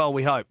 yes. Well,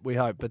 we hope.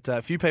 But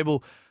a few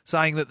people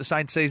saying that the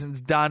Saints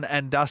season's done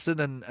and dusted,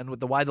 and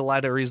with the way the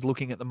ladder is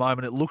looking at the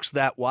moment, it looks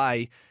that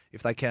way.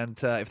 If they can't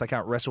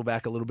wrestle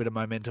back a little bit of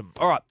momentum.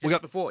 All right,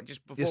 Just before Yes,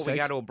 we go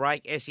thanks. to a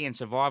break, SEN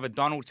Survivor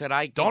Donald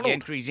today. Get Donald, your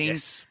entries in.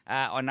 yes.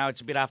 I know it's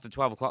a bit after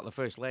 12 o'clock the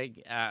first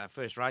leg,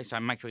 first race, so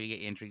make sure you get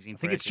your entries in. I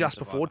think it's just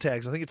before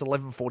tags. I think it's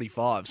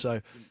 11:45. So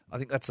I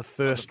think that's the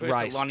first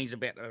race. Lonnie's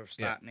about to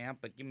start now,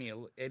 but give me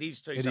it is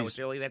too, It so is. it's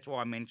early. That's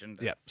why I mentioned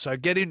it. Yeah. So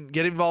get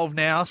involved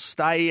now.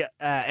 Stay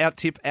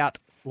out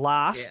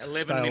last. Yeah,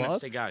 11 Stay minutes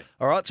alive. to go.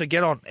 All right, so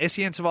get on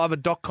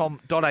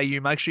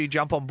sensurvivor.com.au. Make sure you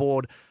jump on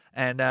board,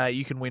 and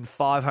you can win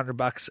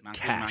 $500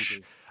 cash.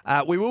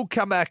 We will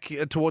come back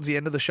towards the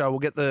end of the show. We'll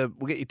get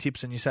your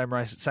tips and your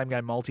same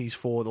game multis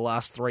for the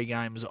last 3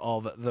 games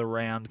of the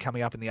round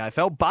coming up in the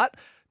AFL. But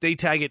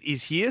D-Taggart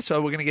is here,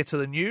 so we're going to get to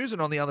the news,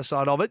 and on the other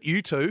side of it,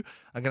 you two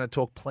are going to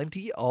talk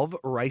plenty of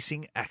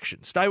racing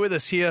action. Stay with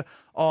us here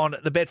on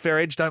the Betfair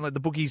Edge. Don't let the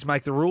bookies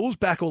make the rules.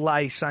 Back or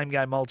lay same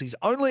game multis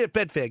only at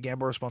Betfair.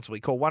 Gamble responsibly.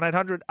 Call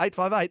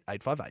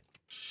 1-800-858-858.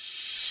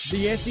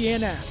 The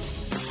SEN app.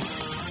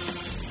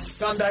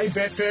 Sunday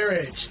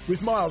Betfair Edge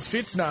with Miles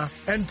Fitzner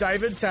and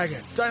David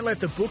Taggart. Don't let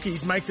the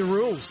bookies make the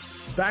rules.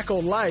 Back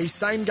or lay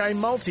same game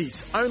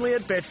multis only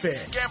at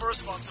Betfair. Gamble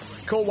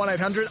responsibly. Call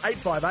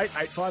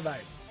 1-800-858-858.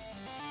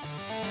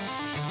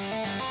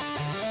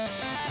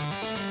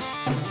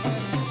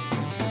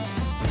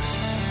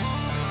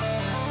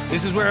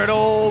 This is where it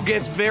all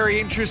gets very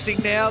interesting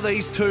now.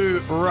 These two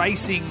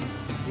racing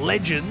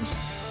legends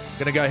are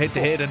going to go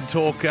head-to-head and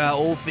talk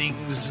all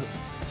things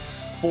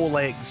 4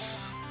 legs.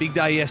 Big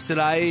day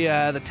yesterday.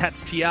 The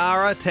Tats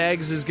Tiara.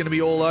 Tags is going to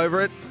be all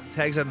over it.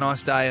 Tags had a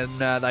nice day, and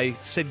they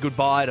said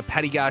goodbye to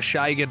Paddy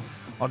Garshagen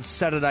on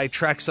Saturday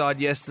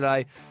trackside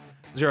yesterday.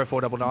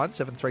 0499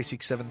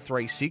 736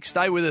 736.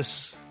 Stay with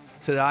us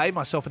today.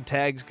 Myself and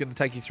Tags going to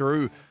take you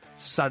through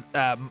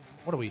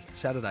what are we?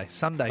 Sunday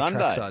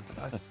trackside.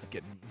 I'm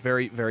getting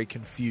very, very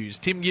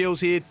confused. Tim Gill's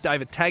here.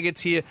 David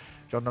Taggart's here.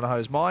 John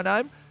Donahoe's my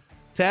name.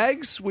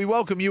 Tags, we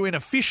welcome you in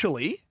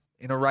officially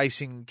in a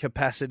racing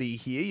capacity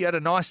here. You had a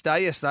nice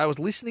day yesterday. I was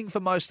listening for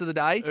most of the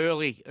day.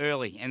 Early,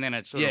 and then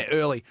it sort of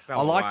early. fell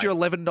I liked away.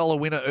 your $11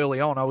 winner early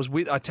on. I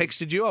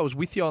texted you. I was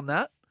with you on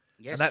that.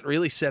 Yes. And that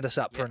really set us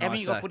up for a Haven't nice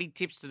you got day. footy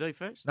tips to do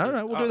first?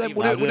 No, we'll do them. you've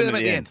We'll got- do them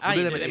at the end. Oh, We'll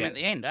you do do them them at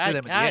the end. Do them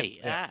at the end, Okay.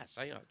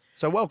 yeah.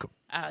 So welcome.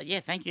 Yeah,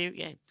 thank you.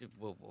 Yeah,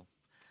 well,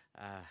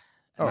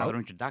 All another right.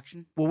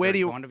 introduction. Well, where Very do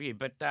you- kind of you?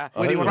 But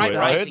Where do you want to great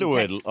start?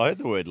 racing I heard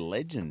the word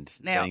legend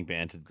Now- being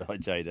bantered by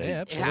JD.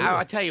 Yeah, absolutely.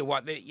 I tell you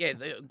what,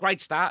 the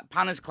great start,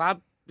 Punters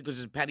Club, because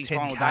it's Paddy's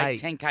final 10K. day.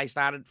 10K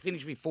started,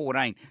 finished with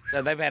 14,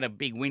 so they've had a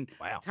big win.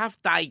 Wow. Tough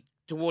day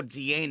towards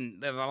the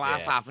end, the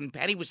last half, and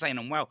Paddy was saying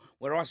them well,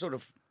 where I sort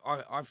of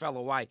I fell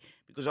away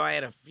because I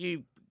had a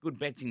few good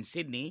bets in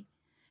Sydney,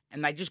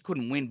 and they just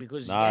couldn't win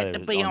because you had to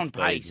be on on speed,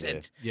 pace.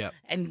 yeah. Yeah.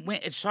 And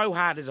it's so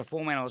hard as a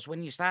form analyst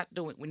when you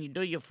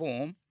do your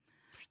form.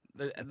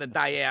 The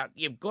day out,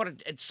 you've got to.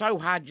 It's so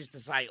hard just to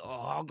say, "Oh,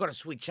 I've got to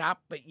switch up,"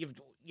 but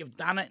you've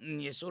done it,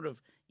 and you sort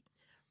of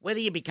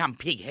whether you become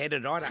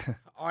pig-headed,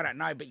 I don't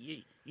know, but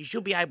you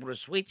should be able to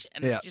switch,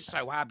 and Yeah. it's just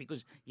so hard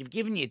because you've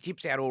given your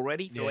tips out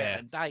already throughout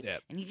the day,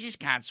 and you just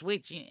can't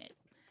switch.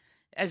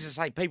 As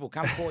I say, people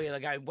come for you, they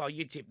go, "Well,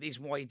 you tip this,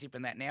 why are you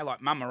tipping that now?" Like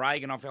Mama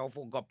Reagan, I fell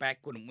for, got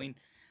back, couldn't win.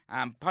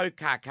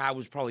 Pokakar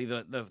was probably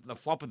the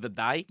flop of the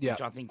day, Yeah.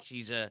 which I think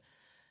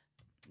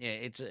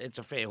it's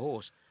a fair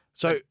horse.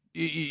 So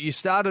you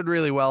started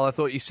really well. I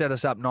thought you set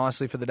us up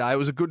nicely for the day. It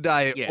was a good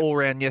day all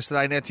round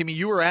yesterday. Now, Timmy,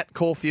 you were at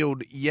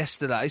Caulfield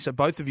yesterday, so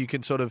both of you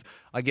can sort of,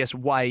 I guess,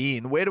 weigh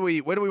in. Where do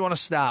we want to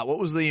start? What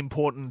was the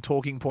important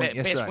talking point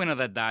yesterday? Best win of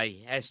the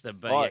day has to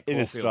be Oh, at in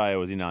Caulfield. Australia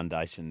was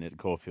inundation at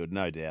Caulfield,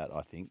 no doubt,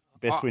 I think.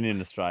 Best win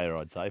in Australia,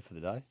 I'd say, for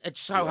the day.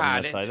 It's so I'm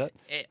hard. gonna say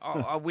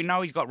that. We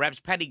know he's got raps.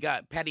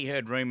 Paddy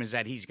heard rumours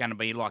that he's going to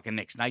be like a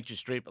next Nature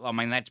Strip. I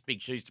mean, that's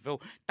big shoes to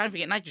fill. Don't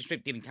forget, Nature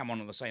Strip didn't come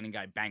onto the scene and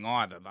go bang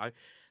either, though.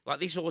 Like,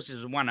 this horse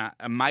has won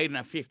a maiden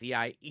at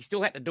 58. He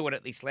still had to do it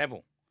at this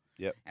level.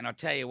 Yep. And I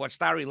tell you what,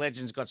 Starry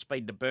Legend's got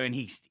speed to burn.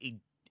 He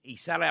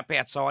sat up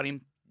outside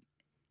him,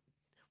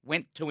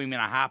 went to him in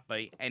a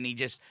heartbeat, and he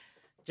just,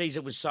 geez,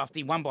 it was soft.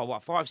 He won by,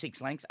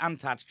 5-6 lengths,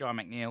 untouched Jai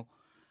McNeil.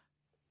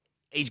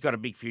 He's got a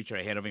big future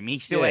ahead of him. He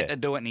still had to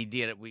do it, and he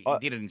did it. He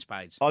did it in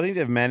spades. I think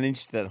they've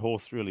managed that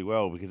horse really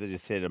well because they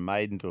just said a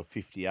maiden to a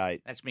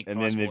 58. That's Mick and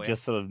Price then they've for you.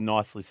 just sort of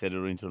nicely set it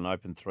into an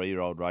open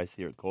 3-year-old race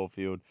here at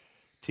Caulfield.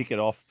 Tick it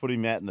off, put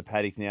him out in the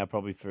paddock now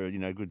probably for,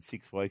 a good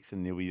 6 weeks,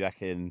 and he'll be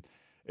back in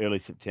early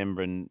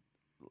September. And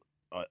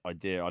I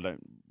don't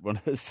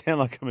want to sound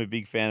like I'm a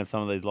big fan of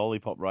some of these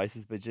lollipop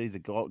races, but geez, the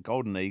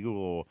Golden Eagle,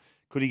 or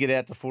could he get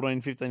out to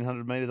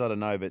 1,500 metres? I don't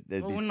know, but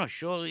Well, we're not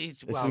sure. there's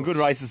some good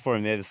races for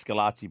him there. The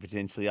Scalacci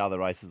potentially, other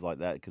races like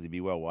that, because he'd be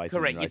well weighted.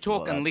 Correct. You're Like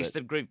talking that,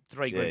 listed Group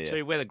 3, Group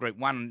 2. Whether Group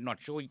 1,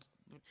 not sure.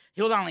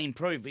 He'll only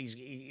improve.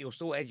 He'll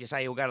still, as you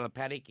say, he'll go to the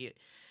paddock.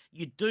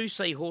 You do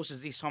see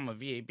horses this time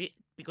of year,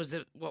 because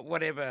of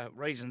whatever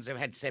reasons they've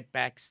had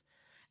setbacks,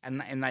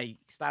 and they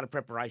started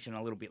preparation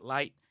a little bit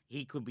late.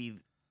 He could be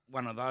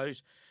one of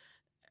those.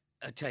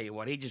 I tell you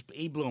what,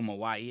 he blew him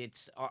away.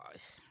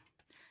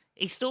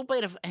 He still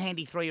beat a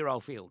handy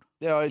 3-year-old field.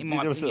 Yeah, I in my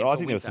think opinion,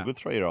 there were for some good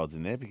 3-year-olds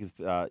in there because,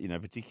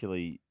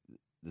 particularly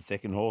the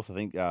second horse, I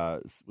think,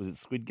 was it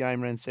Squid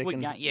Game ran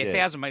second? Squid Game,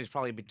 1,000 metres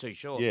probably a bit too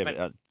short. Yeah,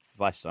 but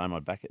Flash Stone,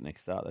 I'd back it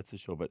next start, that's for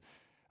sure. But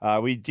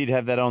we did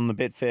have that on the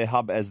Betfair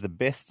Hub as the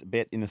best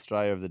bet in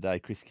Australia of the day.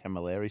 Chris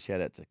Camilleri,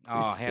 shout out to Chris.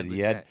 How But good he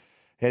is had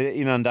that?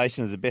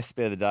 Inundation as the best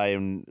bet of the day,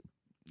 and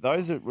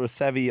those that were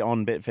savvy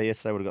on Betfair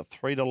yesterday would have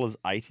got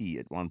 $3.80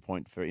 at one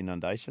point for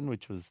Inundation,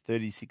 which was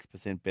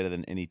 36% better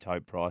than any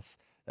tote price.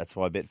 That's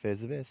why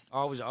Betfair's the best.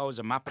 I was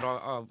a muppet.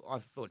 I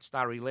thought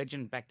Starry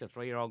Legend back to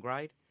 3-year-old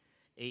grade.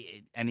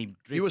 He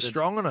drifted. You were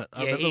strong on it.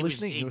 I remember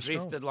listening. He You were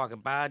strong. drifted like a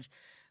barge.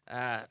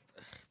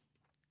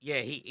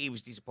 He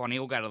was disappointing.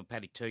 He'll go to the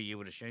paddock too, you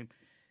would assume.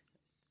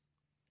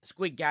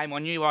 Squid Game, I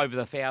knew over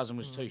the 1,000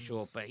 was too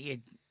short, but he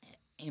had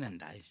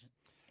Inundation.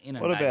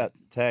 What about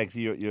Tags?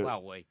 You're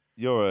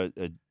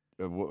a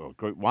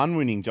Group 1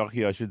 winning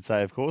jockey, I should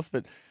say, of course,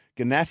 but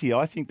Gennady,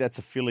 I think that's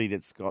a filly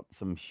that's got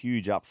some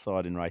huge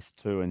upside in race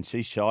 2, and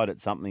she shied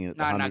at something at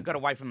the 100. Got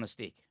away from the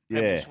stick.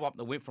 Yeah. Swapped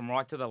the whip from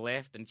right to the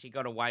left, and she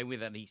got away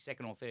with it, the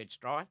second or third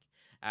strike,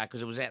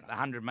 because it was at the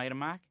 100-metre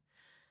mark.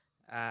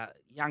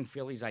 Young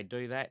fillies, they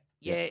do that.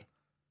 Yeah,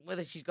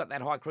 whether she's got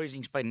that high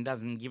cruising speed and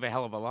doesn't give a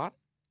hell of a lot,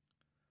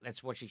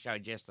 that's what she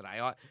showed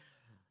yesterday.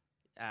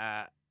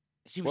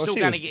 She was still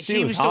going to get.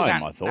 She was still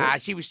going. I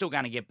thought. She was still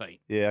going to get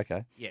beat. Yeah,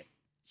 okay. Yeah,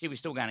 she was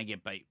still going to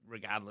get beat,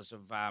 regardless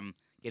of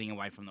getting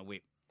away from the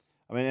whip.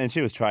 I mean, and she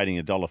was trading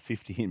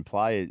 $1.50 in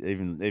play,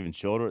 even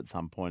shorter at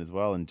some point as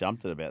well, and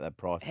jumped at about that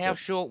price. How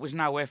short was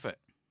no effort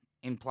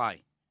in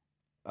play?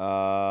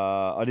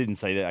 I didn't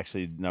see that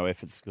actually. No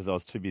efforts because I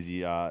was too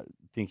busy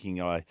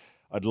thinking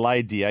I'd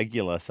laid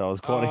D'Aguilar, so I was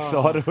quite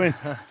excited when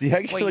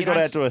D'Aguilar got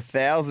out to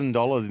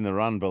 $1,000 in the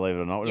run. Believe it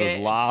or not, it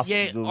was last,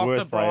 the off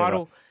worst the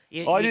bridle.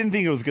 I didn't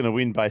think it was going to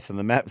win based on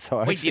the map, so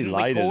I actually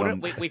laid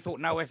it. We thought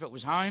no effort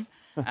was home.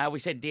 We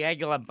said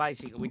D'Aguilar,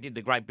 basically, we did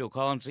the great Bill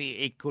Collins.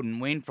 He couldn't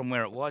win from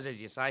where it was,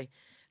 as you say,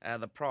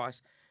 the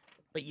price.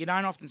 But you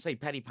don't often see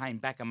Paddy Payne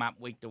back him up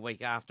week to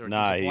week after a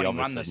disappointing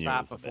run the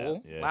start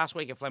before. Last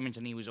week at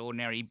Flemington, he was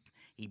ordinary.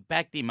 He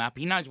backed him up.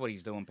 He knows what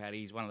he's doing,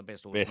 Paddy. He's one of the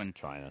best horsemen. Best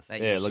trainers.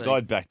 Yeah, look, I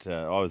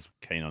was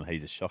keen on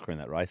He's a Shocker in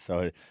that race, so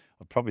I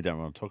probably don't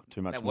want to talk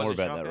too much more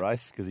about that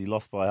race because he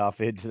lost by half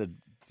head to the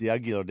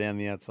D'Aguilar down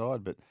the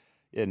outside, but...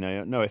 Yeah,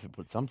 no effort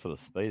put some sort of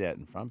speed out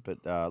in front.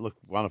 But, look,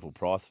 wonderful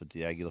price for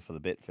D'Aguilar for the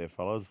Betfair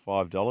followers,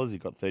 $5.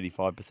 You've got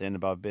 35%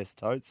 above best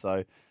tote.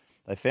 So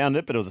they found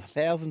it, but it was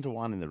 1,000 to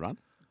 1 in the run.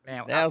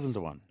 Now, 1,000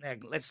 to 1. Now,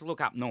 let's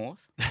look up north.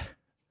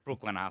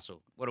 Brooklyn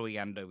Hustle. What are we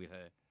going to do with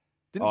her?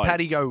 Didn't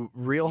Paddy go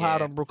real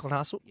hard on Brooklyn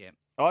Hustle? Yeah.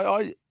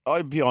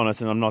 I'd be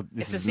honest, and I'm not...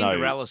 It's a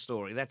Cinderella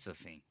story. That's the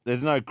thing.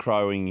 There's no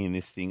crowing in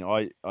this thing.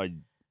 I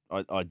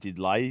did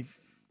lay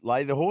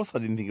the horse. I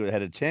didn't think it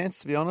had a chance,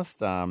 to be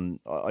honest.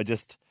 I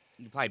just...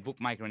 You played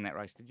bookmaker in that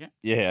race, did you?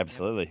 Yeah,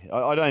 absolutely. Yep.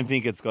 I don't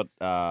think it's got...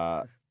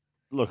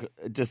 look,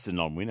 just a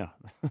non-winner.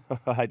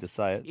 I hate to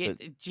say it. Yeah,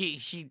 but...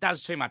 she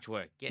does too much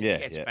work.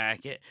 Gets back.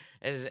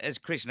 As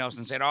Chris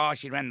Nelson said,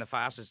 she ran the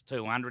fastest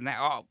 200.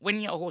 Now,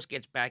 when your horse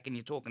gets back and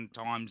you're talking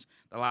times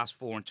the last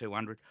 4 and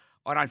 200,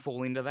 I don't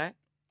fall into that.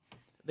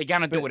 They're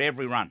going to do it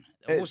every run.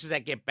 The horses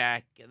that get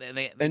back,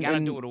 they're going to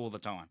do it all the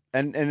time.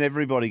 And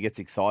everybody gets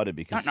excited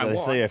because they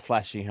see her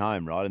flashing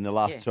home, right? In the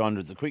last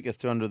 200, the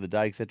quickest 200 of the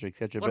day, et cetera, et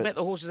cetera. What about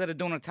the horses that are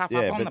doing a tough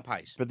up on the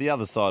pace? But the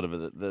other side of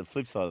it, the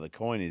flip side of the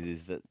coin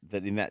is that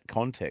in that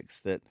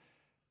context, that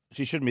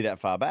she shouldn't be that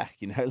far back,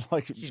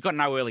 like she's got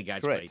no early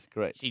gate speed.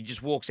 Correct. She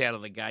just walks out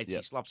of the gate.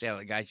 She slops out of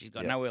the gate. She's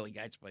got no early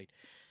gate speed.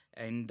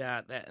 And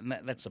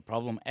that's the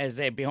problem. As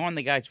they're behind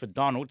the gates for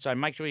Donald, so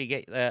make sure you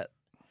get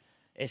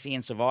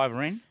SEN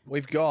Survivor in.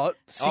 We've got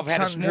I've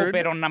had a small 600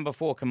 bet on number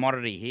 4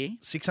 Commodity here.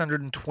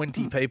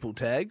 620 people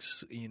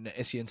tags in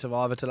SEN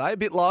Survivor today. A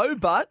bit low,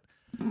 but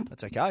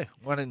that's okay.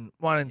 One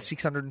in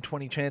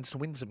 620 chance to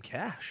win some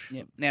cash.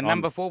 Yep. Now,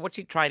 number 4, what's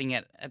he trading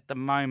at the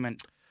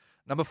moment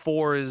Number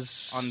 4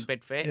 is on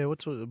Betfair? Yeah,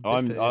 what's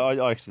Betfair?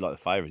 I actually like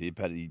the favourite here,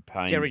 Paddy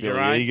Payne. Jerry Billy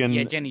Jerome. Egan.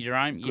 Yeah, Jenny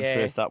Jerome. Good Yeah.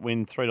 first up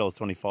win,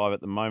 $3.25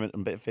 at the moment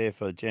on Betfair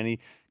for Jenny.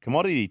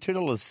 Commodity,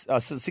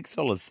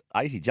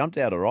 $6.80. Jumped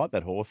out all right,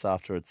 that horse,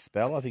 after its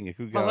spell. I think it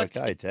could go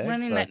okay, Tag.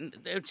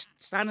 It's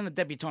starting the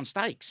Debutant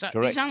Stakes. So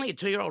Correct. it's only a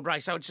 2-year-old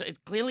race, so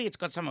clearly it's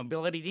got some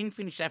ability. He didn't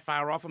finish that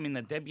far off him in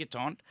the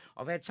Debutant.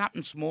 I've had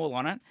something small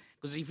on it,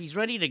 because if he's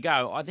ready to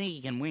go, I think he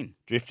can win.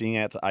 Drifting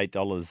out to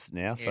 $8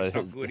 now. Yeah, so it's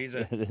not good, is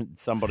it?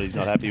 Somebody's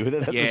not happy with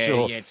it, that's Yeah, for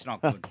sure. yeah, it's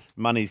not good.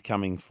 Money's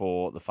coming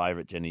for the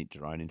favourite, Jenny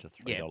Jerome, into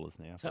 $3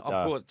 now. So, But,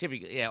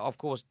 of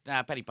course,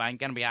 Paddy Payne,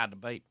 going to be hard to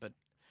beat, but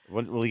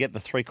will he get the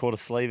three-quarter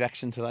sleeve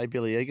action today,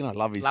 Billy Egan? I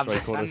love his Loves it,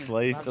 three-quarter doesn't he?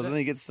 sleeves. Loves Doesn't it.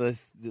 he? Gets the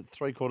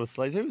three-quarter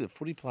sleeves. Who are the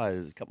footy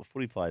players? A couple of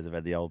footy players have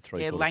had the old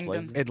three-quarter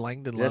Langdon. sleeves. Ed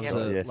Langdon Yes,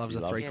 loves yes, loves he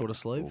a loves three-quarter it.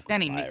 sleeve. Good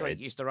Danny player, Nicollet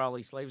Ed. used to roll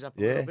his sleeves up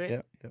a Yeah, little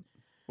bit. yeah.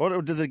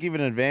 What does it give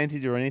an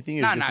advantage or anything?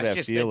 Or No, is it just about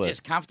it's feel it?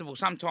 just comfortable.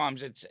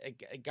 Sometimes it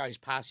goes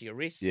past your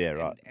wrist, Yeah,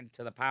 right. and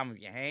to the palm of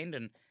your hand,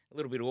 and a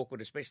little bit awkward,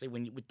 especially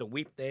when with the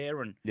whip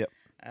there, and Yep.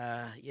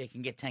 you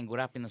can get tangled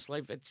up in the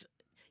sleeve.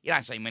 You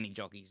don't see many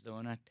jockeys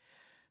doing it,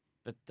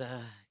 but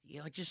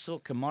I just saw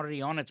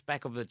Commodity on its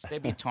back of its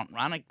debutante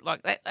run.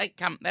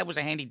 That was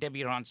a handy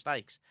debutante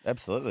stakes.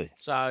 Absolutely.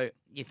 So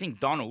you think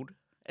Donald?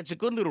 It's a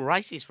good little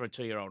race this for a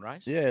 2-year-old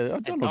race. Yeah,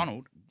 At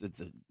Donald. It's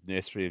a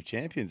nursery of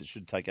champions. It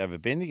should take over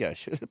Bendigo,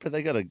 should it? But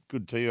they got a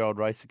good 2-year-old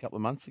race a couple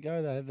of months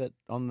ago. They have that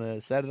on the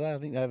Saturday. I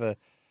think they have a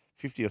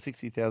 $50,000 or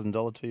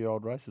 $60,000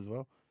 2-year-old race as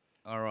well.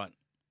 All right,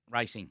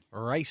 racing.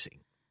 Racing.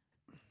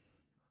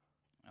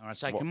 All right,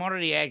 so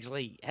Commodity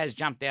actually has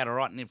jumped out all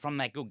right, and from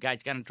that good gate,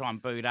 it's going to try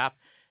and boot up.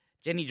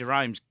 Jenny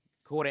Jerome's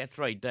caught out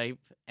 3 deep,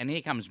 and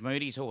here comes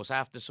Moody's horse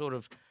after sort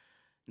of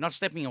not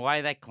stepping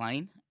away that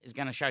clean, is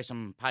going to show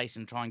some pace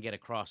and try and get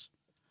across.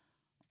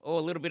 Oh,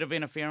 a little bit of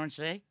interference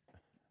there.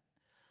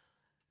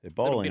 They're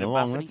bowling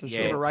along, buffeting, that's for You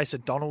sure. ever race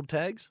at Donald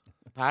tags?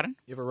 Pardon?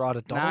 You ever ride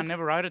at No, Donald? I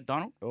never rode at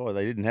Donald. Oh,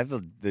 they didn't have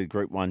the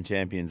Group 1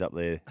 champions up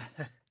there.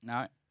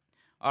 No.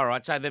 All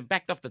right, so they've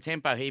backed off the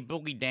tempo here.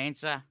 Boogie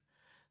Dancer,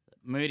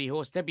 Moody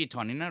horse,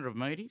 debutant, isn't it, of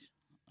Moody's?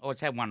 Oh,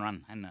 it's had one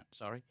run, hasn't it?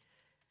 Sorry.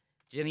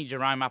 Jenny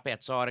Jerome up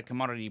outside a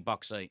Commodity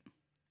box seat.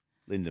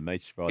 Linda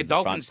Meach rides The the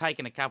Dolphins front.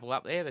 taking a couple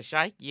up there, the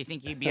Shake. You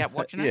think he'd be up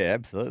watching it? Yeah,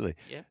 absolutely.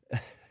 Yeah.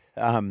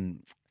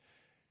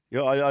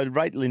 I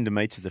rate Linda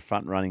Meach as a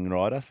front-running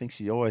rider. I think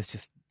she always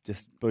just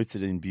boots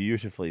it in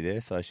beautifully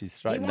there, so she's He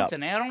straightened wants up.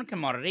 an out on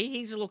Commodity.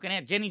 He's looking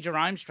out. Jenny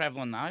Jerome's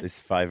travelling, though. This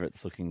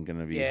favourite's looking going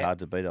to be Yeah. hard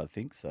to beat, I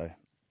think, so.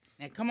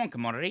 Now, come on,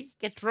 Commodity.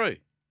 Get through.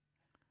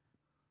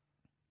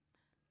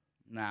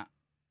 Nah.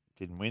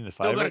 Didn't win the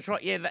Still got to favourite. try.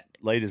 Yeah, that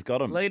Leader's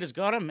got him. leader's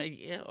got him.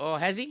 Yeah. Or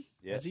has he?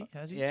 Yeah. Has he?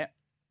 Has he? Yeah.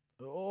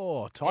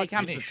 Oh, Here tight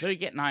comes finish. the 2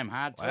 getting home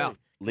hard, too. Wow.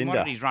 Linda.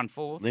 Commodity's run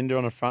 4th. Linda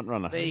on a front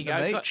runner. There you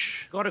Linda go.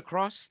 Meach. Got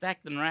across,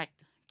 stacked and racked,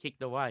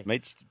 kicked away.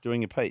 Meach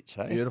doing a peach,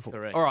 hey? Beautiful.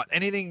 Correct. All right.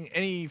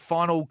 Any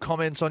final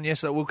comments on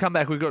yesterday? We'll come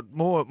back. We've got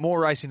more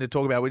racing to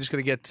talk about. We're just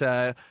going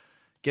to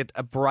get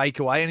a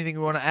breakaway. Anything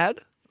we want to add?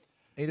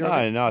 Either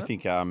of you? No, I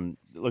think I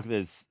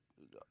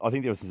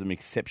think there was some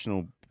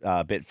exceptional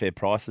Betfair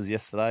prices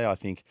yesterday. I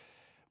think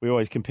we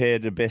always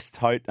compared the best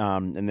tote,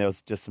 and there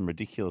was just some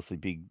ridiculously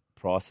big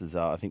prices.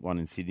 I think one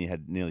in Sydney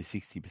had nearly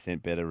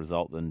 60% better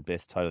result than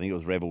best tote. I think it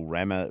was Rebel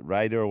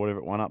Raider or whatever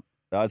it won up.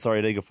 At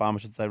Eagle Farm, I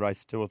should say,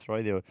 race 2 or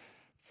 3. They were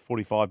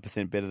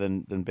 45% better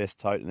than best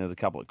tote, and there's a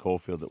couple at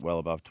Caulfield that well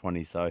above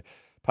 20. So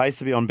pays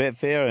to be on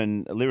Betfair,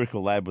 and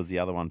Lyrical Lab was the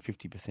other one,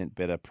 50%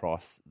 better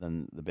price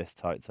than the best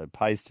tote. So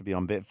pays to be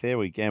on Betfair.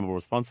 We gamble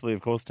responsibly,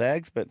 of course,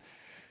 tags, but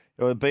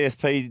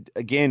BSP,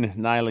 again,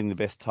 nailing the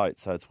best tote.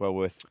 So it's well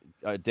worth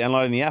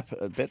downloading the app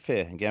at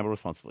Betfair and gamble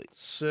responsibly.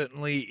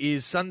 Certainly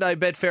is. Sunday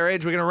Betfair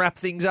Edge. We're going to wrap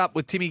things up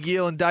with Timmy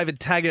Gill and David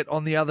Taggart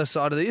on the other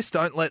side of this.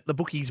 Don't let the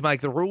bookies make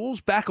the rules.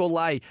 Back or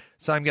lay,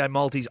 same game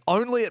multis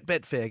only at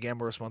Betfair.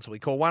 Gamble responsibly.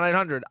 Call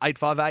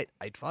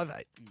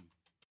 1-800-858-858.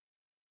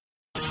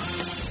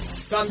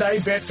 Sunday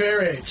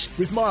Betfair Edge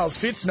with Miles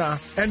Fitzner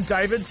and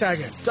David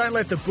Taggart. Don't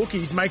let the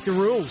bookies make the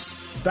rules.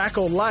 Back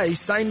or lay,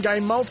 same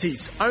game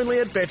multis only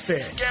at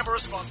Betfair. Gamble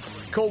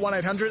responsibly. Call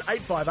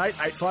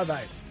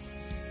 1-800-858-858.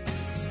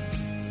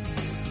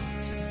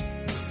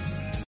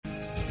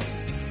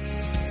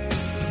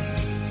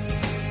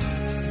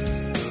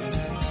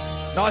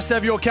 Nice to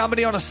have your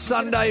company on a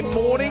Sunday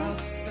morning.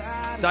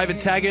 David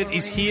Taggart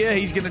is here.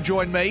 He's going to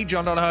join me,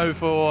 John Donohoe,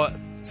 for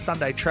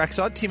Sunday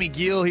Trackside. Timmy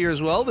Gill here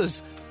as well.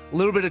 There's a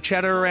little bit of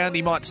chatter around.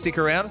 He might stick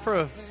around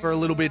for a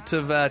little bit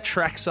of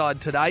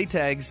Trackside today.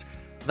 Tags.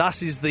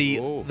 Thus is the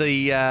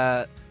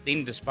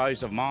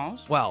Indisposed of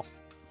Miles. well.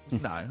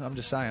 No, I'm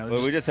just saying.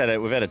 Well,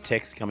 we've had a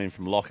text come in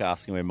from Locke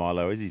asking where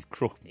Milo is. He's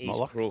crook. He's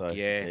Locke, crook, so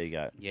yeah. There you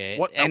go. Yeah,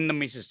 What- and the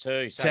missus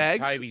too. So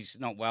Tags? Toby's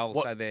not well,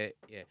 What- so they're,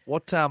 yeah.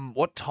 What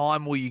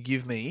time will you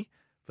give me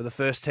for the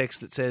first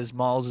text that says,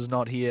 Miles is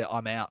not here,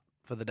 I'm out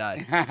for the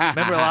day.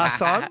 Remember last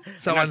time?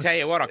 And I'll tell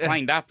you what, I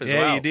cleaned up as well.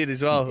 Yeah, you did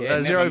as well. Yeah,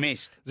 never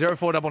missed.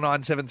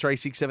 0499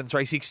 736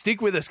 736.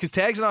 Stick with us because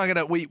Tags and I are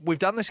going to. We've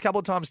done this a couple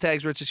of times,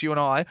 Tags, Rich, just you and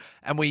I,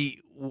 and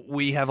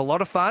we have a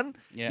lot of fun.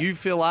 Yeah. You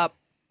fill up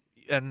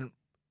and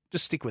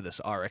just stick with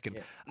us, I reckon.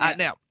 Yeah.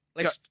 Now,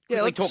 let's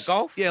talk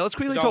golf. Yeah, let's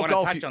quickly 'Cause talk I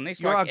golf. want to touch on this.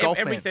 You're our golf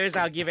every man. Thursday,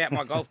 I'll give out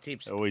my golf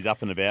tips. Always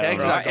up and about.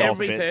 Tags on us a golf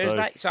every bet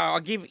Thursday. too. So I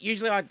give.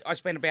 Usually, I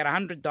spend about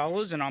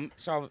 $100,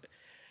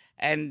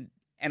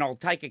 and I'll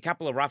take a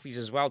couple of roughies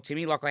as well,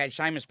 Timmy. Like I had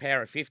Seamus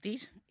Power at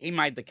 50s. He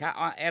made the cut.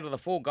 Out of the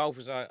 4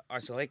 golfers I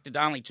selected,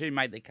 only 2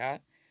 made the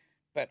cut.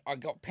 But I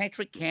got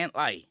Patrick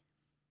Cantlay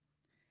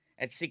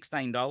at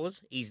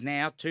 $16. He's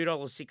now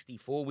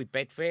 $2.64 with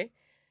Betfair.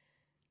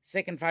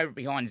 Second favourite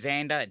behind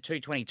Xander at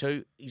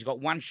 $2.22. He's got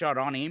 1 shot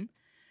on him.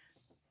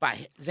 But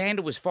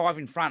Xander was 5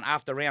 in front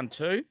after round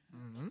 2.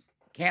 Mm-hmm.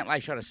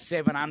 Cantlay shot a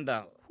 7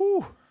 under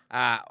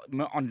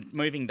on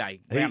moving day,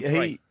 round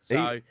 3.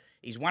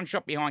 He's 1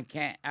 shot behind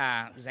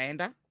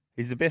Xander.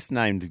 He's the best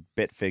named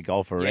Betfair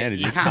golfer Yeah, around.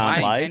 you He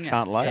can't lay,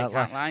 can't lay. can you?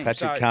 Can't lay. Patrick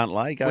So- can't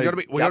lay. We've got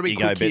to be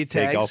quick here, Betfair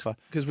Tags, golfer.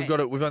 because we've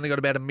only got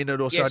about a minute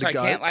or so Yeah, so to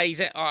go.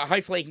 Cantlay,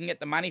 hopefully he can get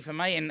the money for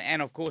me,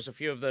 and of course a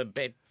few of the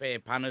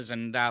Betfair punters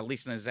and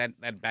listeners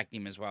that backed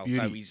him as well.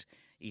 Beauty. So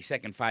he's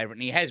second favourite,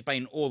 and he has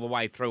been all the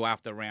way through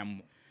after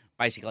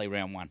basically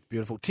round 1.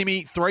 Beautiful.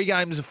 Timmy, 3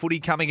 games of footy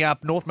coming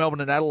up, North Melbourne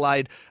and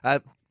Adelaide.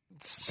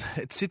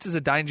 It sits as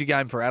a danger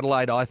game for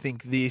Adelaide, I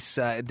think, this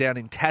down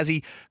in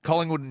Tassie.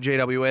 Collingwood and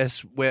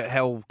GWS,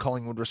 how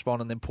Collingwood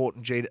respond, and then Port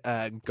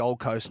and Gold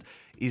Coast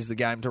is the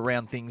game to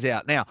round things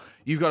out. Now,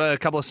 you've got a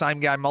couple of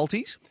same-game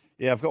multis.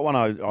 Yeah, I've got one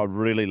I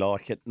really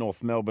like at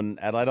North Melbourne,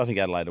 Adelaide. I think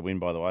Adelaide will win,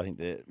 by the way. I think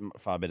they're a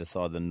far better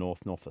side than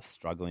North. North are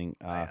struggling.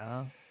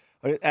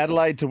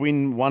 Adelaide to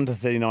win 1 to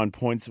 39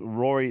 points.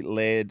 Rory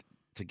Laird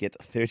to get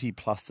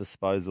 30-plus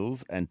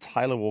disposals and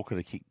Taylor Walker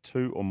to kick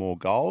 2 or more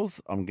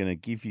goals. I'm going to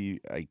give you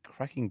a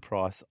cracking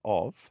price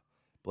of,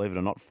 believe it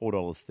or not,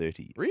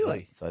 $4.30.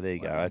 Really? So there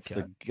you go. Wow, That's the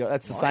Well, same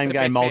that's a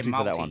game Betfair multi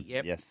for that multi, one.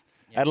 yep. Yes.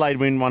 Yep. Adelaide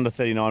win 1 to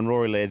 39.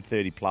 Rory Laird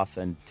 30-plus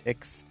and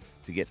Tex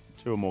to get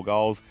 2 or more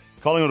goals.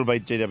 Collingwood will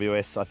beat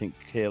GWS, I think,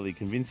 fairly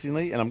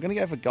convincingly, and I'm going to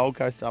go for Gold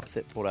Coast to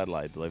upset Port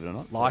Adelaide. Believe it or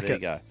not, Like there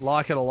it, you go.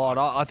 like it a lot.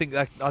 I think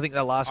that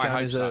last I game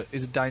hope is so. a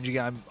danger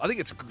game. I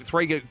think it's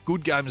 3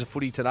 good games of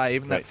footy today.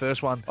 Even that Right.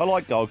 first one. I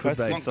like Gold Could Coast.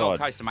 be. I Good want Gold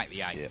side. Coast to make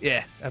the 8. Yeah.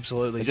 Yeah,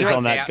 absolutely. Just on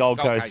Zero's that, out, Gold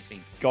Gold Coast,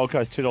 Coasting. Gold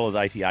Coast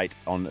 $2.88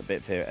 on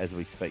Betfair as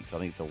we speak. So I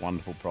think it's a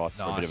wonderful price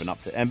for a bit Nice. of an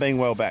upset, and being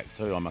well back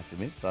too, I must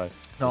admit. So Nice.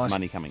 there's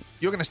money coming.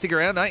 You're going to stick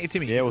around, aren't you,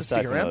 Timmy? Yeah, we'll stick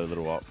stay for around. another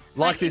little while.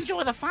 Like Mate, this,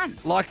 enjoy the fun.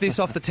 like this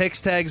off the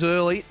text tags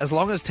early. As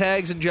long as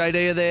Tags and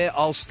JD are there,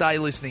 I'll stay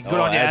listening. Good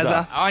on you,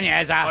 Azza. Azza. On you,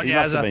 Azza. He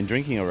Yeah, must have Azza. been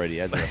drinking already,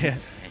 hasn't he?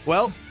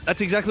 Well,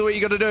 that's exactly what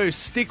you got to do.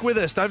 Stick with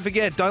us. Don't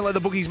forget, don't let the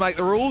bookies make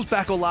the rules.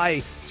 Back or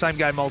lay. Same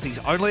game multis.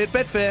 Only at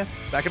Betfair.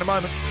 Back in a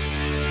moment.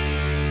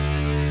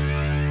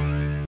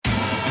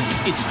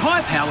 It's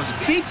Tyre Power's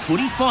Big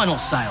Footy Final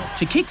Sale.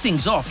 To kick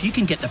things off, you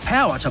can get the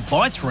power to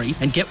buy 3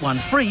 and get 1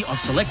 free on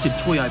selected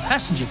Toyo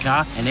passenger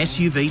car and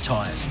SUV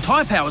tyres.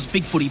 Tyre Power's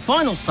Big Footy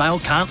Final Sale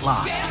can't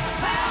last.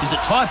 Visit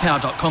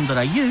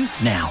tyrepower.com.au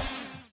now.